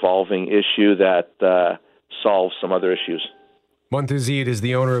it's a revolving issue that solves some other issues. Munther Zeid is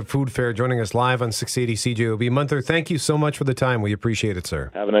the owner of Food Fair, joining us live on 680 CJOB. Munther, thank you so much for the time. We appreciate it, sir.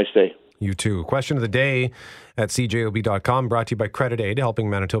 Have a nice day. You too. Question of the day at cjob.com, brought to you by Credit Aid, helping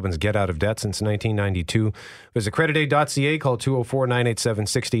Manitobans get out of debt since 1992. Visit creditaid.ca, call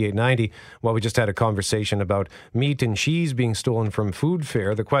 204-987-6890. Well, we just had a conversation about meat and cheese being stolen from Food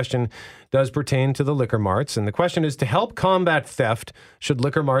Fair. The question does pertain to the liquor marts, and the question is, to help combat theft, should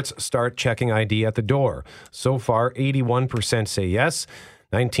liquor marts start checking ID at the door? So far, 81% say yes.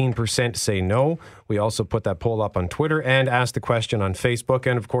 19% say no. We also put that poll up on Twitter and asked the question on Facebook.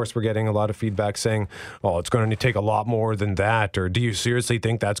 And of course, we're getting a lot of feedback saying, oh, it's going to take a lot more than that. Or do you seriously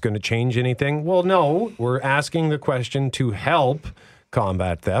think that's going to change anything? Well, no, we're asking the question to help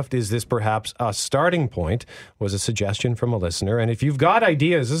combat theft. Is this perhaps a starting point? Was a suggestion from a listener. And if you've got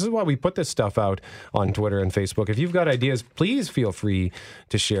ideas, this is why we put this stuff out on Twitter and Facebook. If you've got ideas, please feel free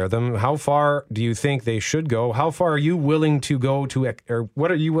to share them. How far do you think they should go? How far are you willing to go to, or what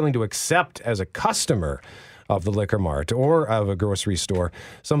are you willing to accept as a customer of the Liquor Mart or of a grocery store?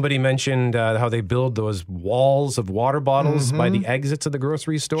 Somebody mentioned how they build those walls of water bottles by the exits of the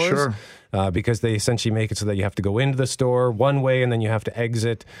grocery stores. Sure. Because they essentially make it so that you have to go into the store one way and then you have to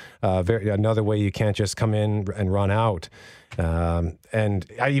exit another way. You can't just come in and run out. And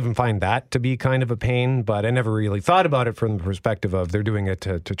I even find that to be kind of a pain, but I never really thought about it from the perspective of they're doing it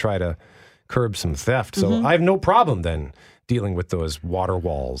to try to curb some theft. So I have no problem then dealing with those water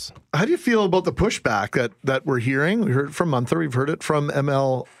walls. How do you feel about the pushback that we're hearing? We heard it from Munther. We've heard it from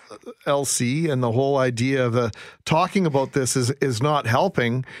MLCC. MLC and the whole idea of talking about this is not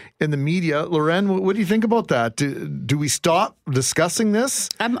helping in the media. Loren, what do you think about that? Do we stop discussing this?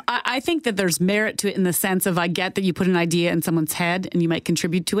 I think that there's merit to it in the sense of I get that you put an idea in someone's head and you might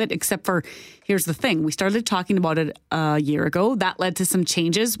contribute to it, except for here's the thing. We started talking about it a year ago. That led to some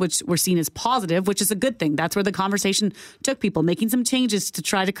changes, which were seen as positive, which is a good thing. That's where the conversation took people, making some changes to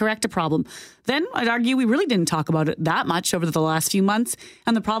try to correct a problem. Then I'd argue we really didn't talk about it that much over the last few months,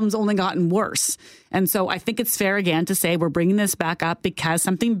 and the problem's only gotten worse. And so I think it's fair again to say we're bringing this back up because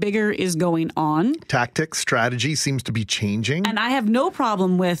something bigger is going on. Tactics, strategy seems to be changing. And I have no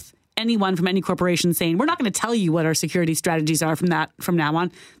problem with anyone from any corporation saying, we're not going to tell you what our security strategies are from now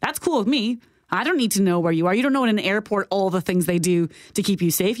on. That's cool with me. I don't need to know where you are. You don't know in an airport all the things they do to keep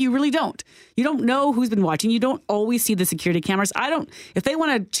you safe. You really don't. You don't know who's been watching. You don't always see the security cameras. If they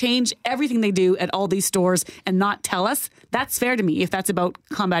want to change everything they do at all these stores and not tell us, that's fair to me if that's about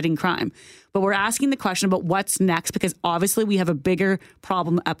combating crime. But we're asking the question about what's next because obviously we have a bigger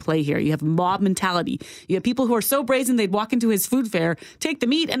problem at play here. You have mob mentality. You have people who are so brazen they'd walk into his food fair, take the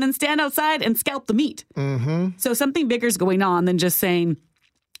meat, and then stand outside and scalp the meat. Mm-hmm. So something bigger is going on than just saying,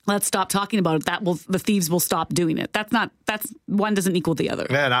 let's stop talking about it. The thieves will stop doing it. That's one doesn't equal the other.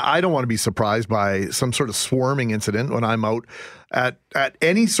 Man, I don't want to be surprised by some sort of swarming incident when I'm out at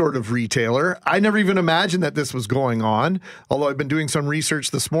any sort of retailer. I never even imagined that this was going on. Although I've been doing some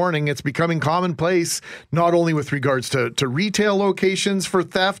research this morning, it's becoming commonplace, not only with regards to retail locations for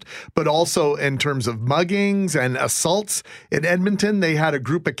theft, but also in terms of muggings and assaults. In Edmonton, they had a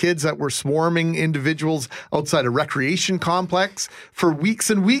group of kids that were swarming individuals outside a recreation complex for weeks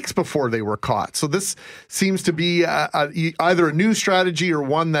and weeks before they were caught. So this seems to be either a new strategy or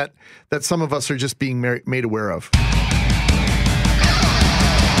one that some of us are just being made aware of.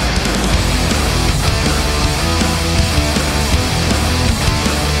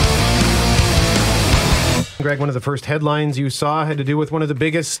 Greg, one of the first headlines you saw had to do with one of the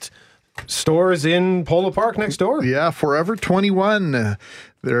biggest stores in Polo Park next door. Yeah, Forever 21.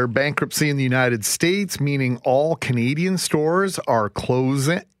 Their bankruptcy in the United States, meaning all Canadian stores are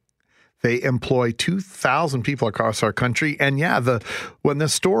closing. They employ 2,000 people across our country. And yeah, when the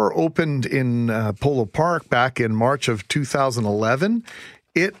store opened in Polo Park back in March of 2011,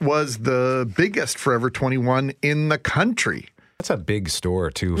 it was the biggest Forever 21 in the country. That's a big store,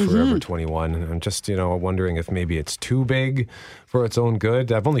 too, Forever 21. I'm just, wondering if maybe it's too big for its own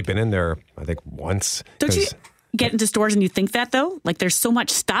good. I've only been in there, I think, once. Don't you get into stores and you think that, though? Like, there's so much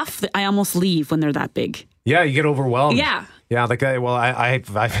stuff that I almost leave when they're that big. Yeah, you get overwhelmed. Yeah. Yeah, I've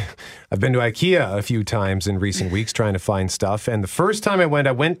been to IKEA a few times in recent weeks trying to find stuff. And the first time I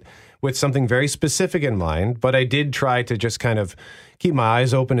went with something very specific in mind, but I did try to just kind of keep my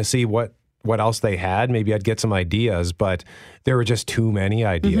eyes open to see what else they had. Maybe I'd get some ideas, but there were just too many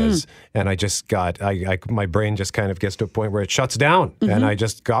ideas. And I just my brain just kind of gets to a point where it shuts down. And I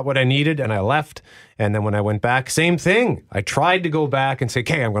just got what I needed and I left. And then when I went back, same thing. I tried to go back and say,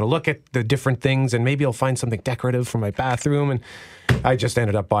 okay, I'm going to look at the different things and maybe I'll find something decorative for my bathroom. And I just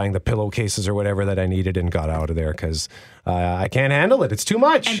ended up buying the pillowcases or whatever that I needed and got out of there because I can't handle it. It's too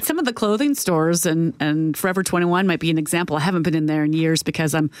much. And some of the clothing stores and Forever 21 might be an example. I haven't been in there in years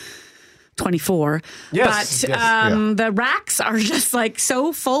because I'm 24. Yes, but the racks are just like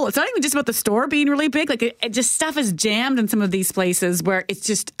so full. It's not even just about the store being really big. Like it just stuff is jammed in some of these places where it's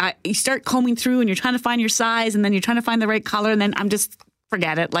just you start combing through and you're trying to find your size and then you're trying to find the right color and then I'm just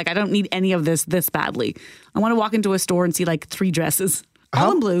forget it. Like I don't need any of this badly. I want to walk into a store and see like 3 dresses.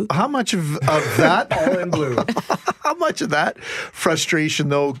 All in blue. How much of that? All in blue. How much of that frustration,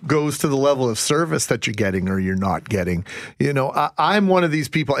 though, goes to the level of service that you're getting or you're not getting? I'm one of these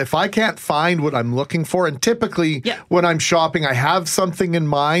people. If I can't find what I'm looking for, and typically when I'm shopping, I have something in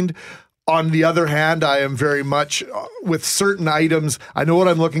mind. On the other hand, I am very much with certain items. I know what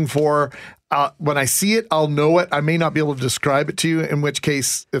I'm looking for. When I see it, I'll know it. I may not be able to describe it to you, in which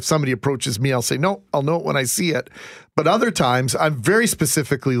case, if somebody approaches me, I'll say, no, I'll know it when I see it. But other times, I'm very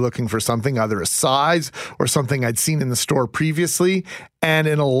specifically looking for something, either a size or something I'd seen in the store previously. And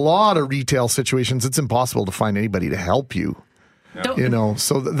in a lot of retail situations, it's impossible to find anybody to help you.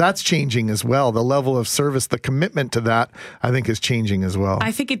 So that's changing as well. The level of service, the commitment to that, I think is changing as well.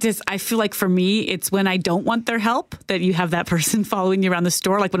 I think I feel like for me, it's when I don't want their help that you have that person following you around the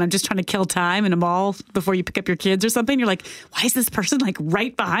store. Like when I'm just trying to kill time in a mall before you pick up your kids or something, you're like, why is this person like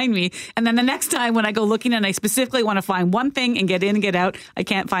right behind me? And then the next time when I go looking and I specifically want to find one thing and get in and get out, I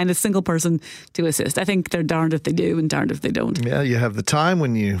can't find a single person to assist. I think they're darned if they do and darned if they don't. Yeah, you have the time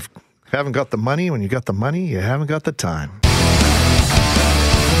when you haven't got the money. When you got the money, you haven't got the time.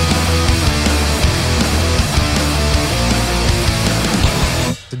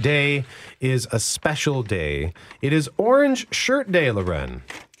 The is a special day. It is Orange Shirt Day, Loren.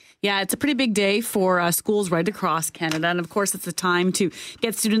 Yeah, it's a pretty big day for schools right across Canada. And of course, it's a time to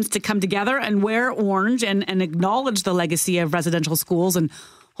get students to come together and wear orange and acknowledge the legacy of residential schools and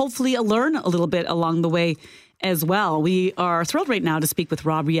hopefully learn a little bit along the way as well. We are thrilled right now to speak with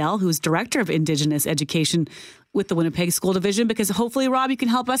Rob Riel, who's Director of Indigenous Education with the Winnipeg School Division, because hopefully, Rob, you can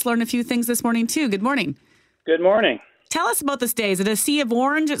help us learn a few things this morning too. Good morning. Good morning. Tell us about this day. Is it a sea of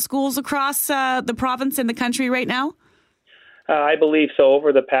orange at schools across the province and the country right now? I believe so.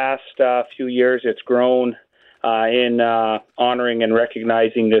 Over the past few years, it's grown in honoring and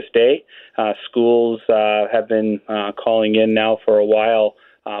recognizing this day. Schools have been calling in now for a while,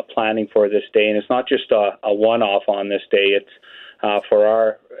 planning for this day. And it's not just a one-off on this day. It's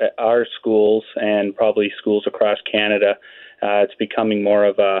for our schools and probably schools across Canada. It's becoming more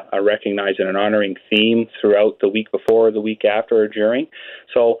of a recognizing and honoring theme throughout the week before, the week after, or during.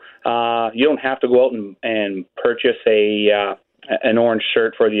 So you don't have to go out and purchase an orange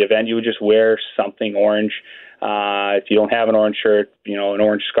shirt for the event. You would just wear something orange. If you don't have an orange shirt, an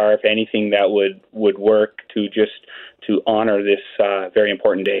orange scarf, anything that would work to honor this very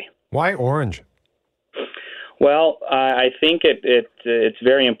important day. Why orange? Well, I think it's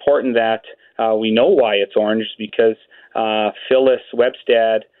very important that we know why it's orange, because Phyllis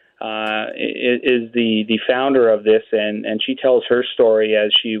Webstad is the founder of this, and she tells her story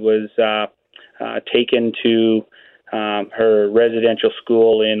as she was taken to her residential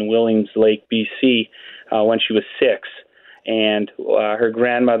school in Williams Lake, BC, when she was 6. And her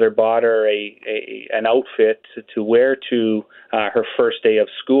grandmother bought her an outfit to wear to her first day of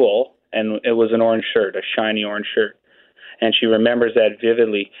school, and it was an orange shirt, a shiny orange shirt. And she remembers that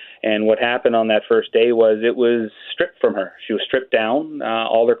vividly. And what happened on that first day was it was stripped from her. She was stripped down.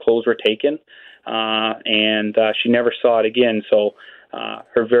 All her clothes were taken, and she never saw it again. So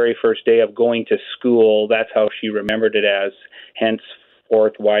her very first day of going to school, that's how she remembered it as.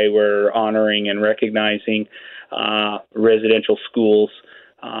 Henceforth, why we're honoring and recognizing residential schools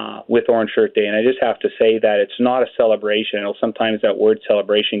with Orange Shirt Day. And I just have to say that it's not a celebration. Sometimes that word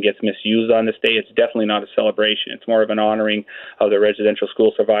celebration gets misused on this day. It's definitely not a celebration. It's more of an honoring of the residential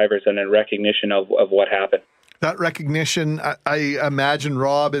school survivors and a recognition of what happened. That recognition, I imagine,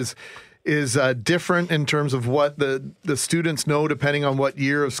 Rob, is different in terms of what the students know depending on what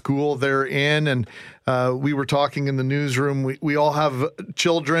year of school they're in. And we were talking in the newsroom, we all have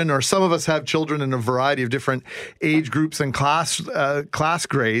children, or some of us have children in a variety of different age groups and class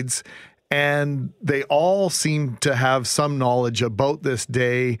grades, and they all seem to have some knowledge about this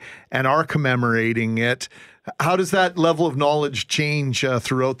day and are commemorating it. How does that level of knowledge change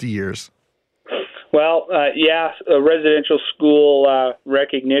throughout the years? Well, residential school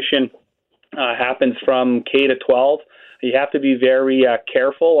recognition happens from K to 12. You have to be very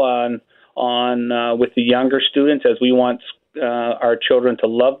careful on with the younger students, as we want our children to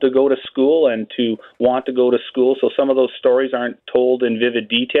love to go to school and to want to go to school. So some of those stories aren't told in vivid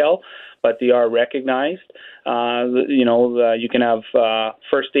detail, but they are recognized. You can have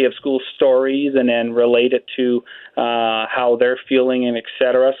first day of school stories and then relate it to how they're feeling and et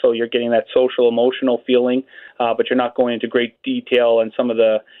cetera. So you're getting that social emotional feeling, but you're not going into great detail on some of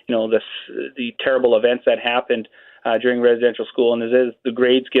the terrible events that happened during residential school. And as the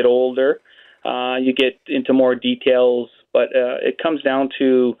grades get older, you get into more details, but it comes down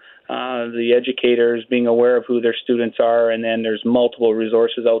to the educators being aware of who their students are, and then there's multiple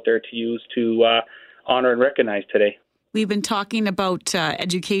resources out there to use to honor and recognize today. We've been talking about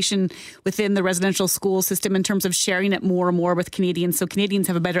education within the residential school system in terms of sharing it more and more with Canadians, so Canadians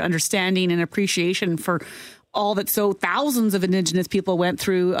have a better understanding and appreciation for all that thousands of Indigenous people went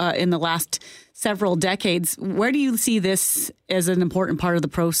through in the last several decades. Where do you see this as an important part of the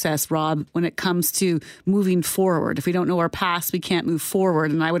process, Rob, when it comes to moving forward? If we don't know our past, we can't move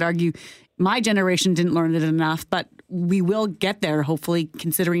forward. And I would argue my generation didn't learn it enough, but we will get there, hopefully,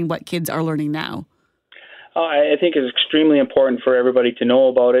 considering what kids are learning now. I think it's extremely important for everybody to know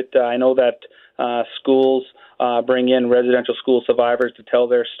about it. I know that schools bring in residential school survivors to tell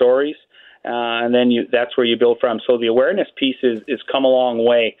their stories. And then that's where you build from. So the awareness piece is come a long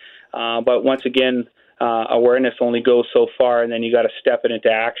way. But once again, awareness only goes so far, and then you got to step it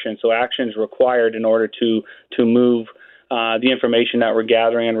into action. So action is required in order to move the information that we're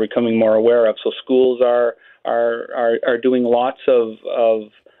gathering and becoming more aware of. So schools are doing lots of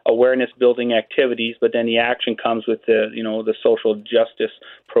awareness building activities, but then the action comes with the social justice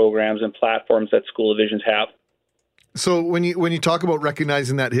programs and platforms that school divisions have. So when you talk about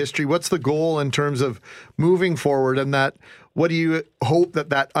recognizing that history, what's the goal in terms of moving forward, and what do you hope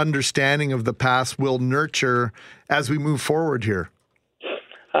that understanding of the past will nurture as we move forward here?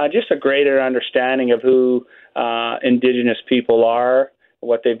 just a greater understanding of who Indigenous people are,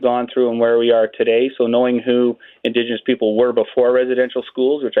 what they've gone through, and where we are today. So knowing who Indigenous people were before residential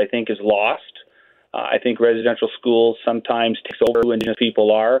schools, which I think is lost. I think residential schools sometimes takes over who Indigenous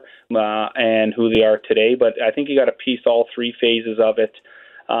people are and who they are today. But I think you got to piece all three phases of it: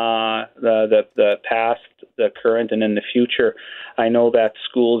 the past, the current, and then the future. I know that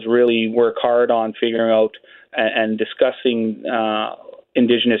schools really work hard on figuring out and discussing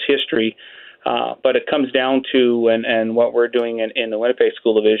Indigenous history. But it comes down to, and what we're doing in the Winnipeg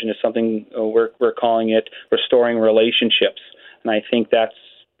School Division is something we're calling it restoring relationships. And I think that's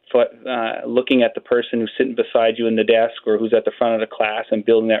looking at the person who's sitting beside you in the desk or who's at the front of the class and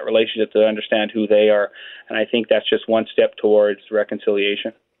building that relationship to understand who they are. And I think that's just one step towards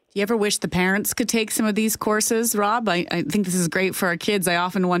reconciliation. Do you ever wish the parents could take some of these courses, Rob? I think this is great for our kids. I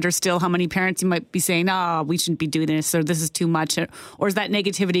often wonder still how many parents you might be saying, we shouldn't be doing this, or this is too much, or is that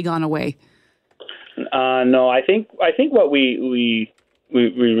negativity gone away? No, I think what we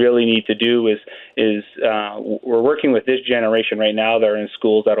really need to do is we're working with this generation right now that are in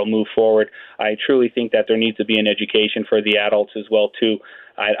schools that'll move forward. I truly think that there needs to be an education for the adults as well too.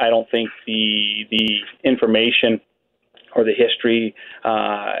 I don't think the information or the history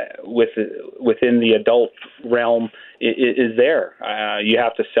within the adult realm is there. You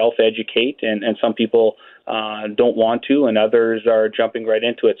have to self-educate, and some people don't want to, and others are jumping right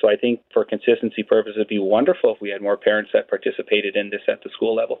into it. So I think for consistency purposes, it'd be wonderful if we had more parents that participated in this at the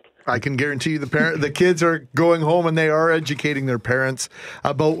school level. I can guarantee you the kids are going home and they are educating their parents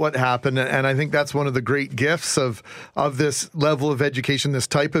about what happened. And I think that's one of the great gifts of this level of education, this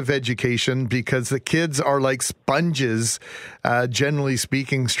type of education, because the kids are like sponges, generally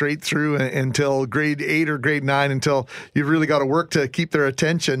speaking, straight through until grade 8 or grade 9, until you've really got to work to keep their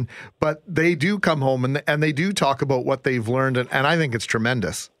attention. But they do come home and they do talk about what they've learned. And I think it's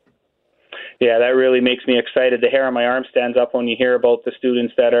tremendous. Yeah, that really makes me excited. The hair on my arm stands up when you hear about the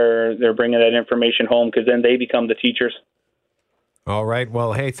students they're bringing that information home, because then they become the teachers. All right.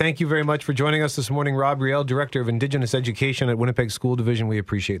 Well, hey, thank you very much for joining us this morning, Rob Riel, Director of Indigenous Education at Winnipeg School Division. We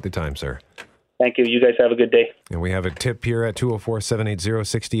appreciate the time, sir. Thank you. You guys have a good day. And we have a tip here at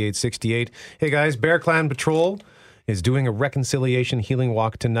 204-780-6868. Hey, guys, Bear Clan Patrol is doing a reconciliation healing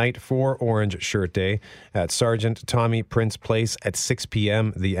walk tonight for Orange Shirt Day at Sergeant Tommy Prince Place at 6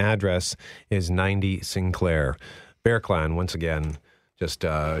 p.m. The address is 90 Sinclair. Bear Clan, once again, just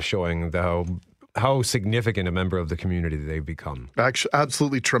showing how significant a member of the community they've become. Actually,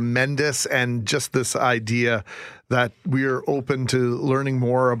 absolutely tremendous. And just this idea that we are open to learning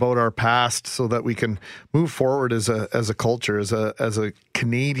more about our past so that we can move forward as a culture, as a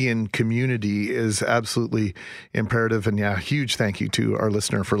Canadian community is absolutely imperative. And yeah, huge thank you to our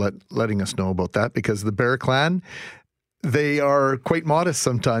listener for letting us know about that, because the Bear Clan, they are quite modest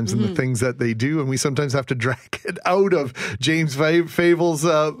sometimes in the things that they do. And we sometimes have to drag it out of James Fable's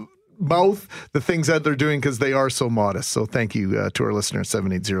mouth, the things that they're doing, because they are so modest. So thank you to our listener,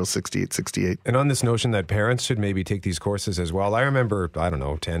 780-6868. And on this notion that parents should maybe take these courses as well, I remember,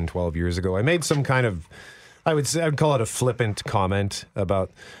 10, 12 years ago, I made some kind of, I'd call it a flippant comment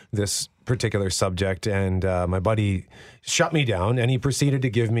about this particular subject, and my buddy shut me down, and he proceeded to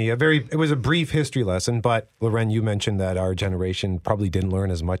give me it was a brief history lesson, but Loren, you mentioned that our generation probably didn't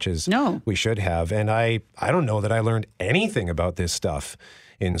learn as much as we should have, and I don't know that I learned anything about this stuff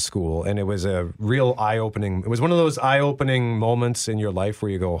in school, and it was a real eye-opening. It was one of those eye-opening moments in your life where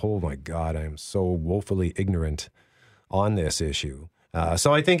you go, "Oh my God, I am so woefully ignorant on this issue."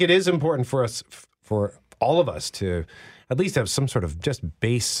 So I think it is important for us, for all of us, to at least have some sort of just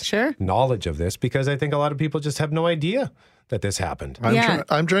base knowledge of this, because I think a lot of people just have no idea that this happened.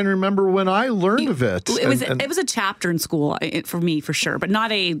 I'm trying to remember when I learned of it. It was a chapter in school for me, for sure, but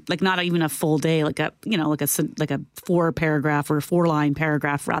not even a full day, like a 4-paragraph or 4-line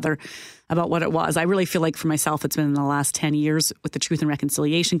paragraph rather about what it was. I really feel like for myself, it's been in the last 10 years with the Truth and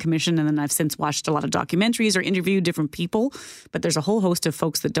Reconciliation Commission, and then I've since watched a lot of documentaries or interviewed different people, but there's a whole host of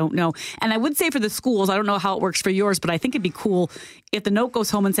folks that don't know. And I would say for the schools, I don't know how it works for yours, but I think it'd be cool if the note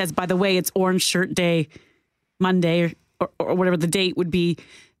goes home and says, by the way, it's Orange Shirt Day Monday, or whatever the date would be,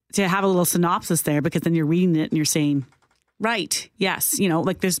 to have a little synopsis there, because then you're reading it and you're saying, right, yes,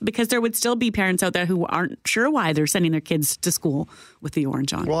 because there would still be parents out there who aren't sure why they're sending their kids to school with the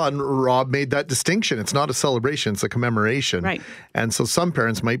orange on. Well, and Rob made that distinction. It's not a celebration, it's a commemoration. Right. And so some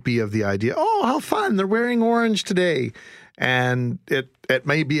parents might be of the idea, oh, how fun, they're wearing orange today. And it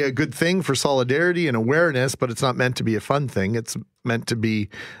may be a good thing for solidarity and awareness, but it's not meant to be a fun thing. It's meant to be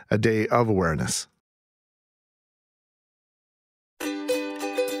a day of awareness.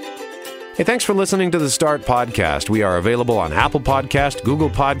 Hey, thanks for listening to the Start Podcast. We are available on Apple Podcast, Google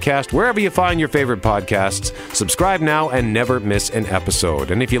Podcast, wherever you find your favorite podcasts. Subscribe now and never miss an episode.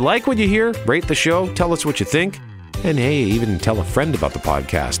 And if you like what you hear, rate the show, tell us what you think. And hey, even tell a friend about the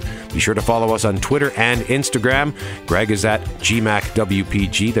podcast. Be sure to follow us on Twitter and Instagram. Greg is at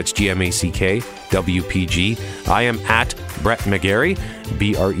GMACWPG. That's GMACK WPG. I am at Brett McGarry,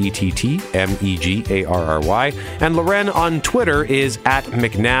 BRETTMEGARRY. And Loren on Twitter is at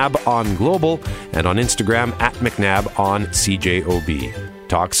McNabb on Global and on Instagram at McNabb on CJOB.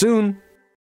 Talk soon.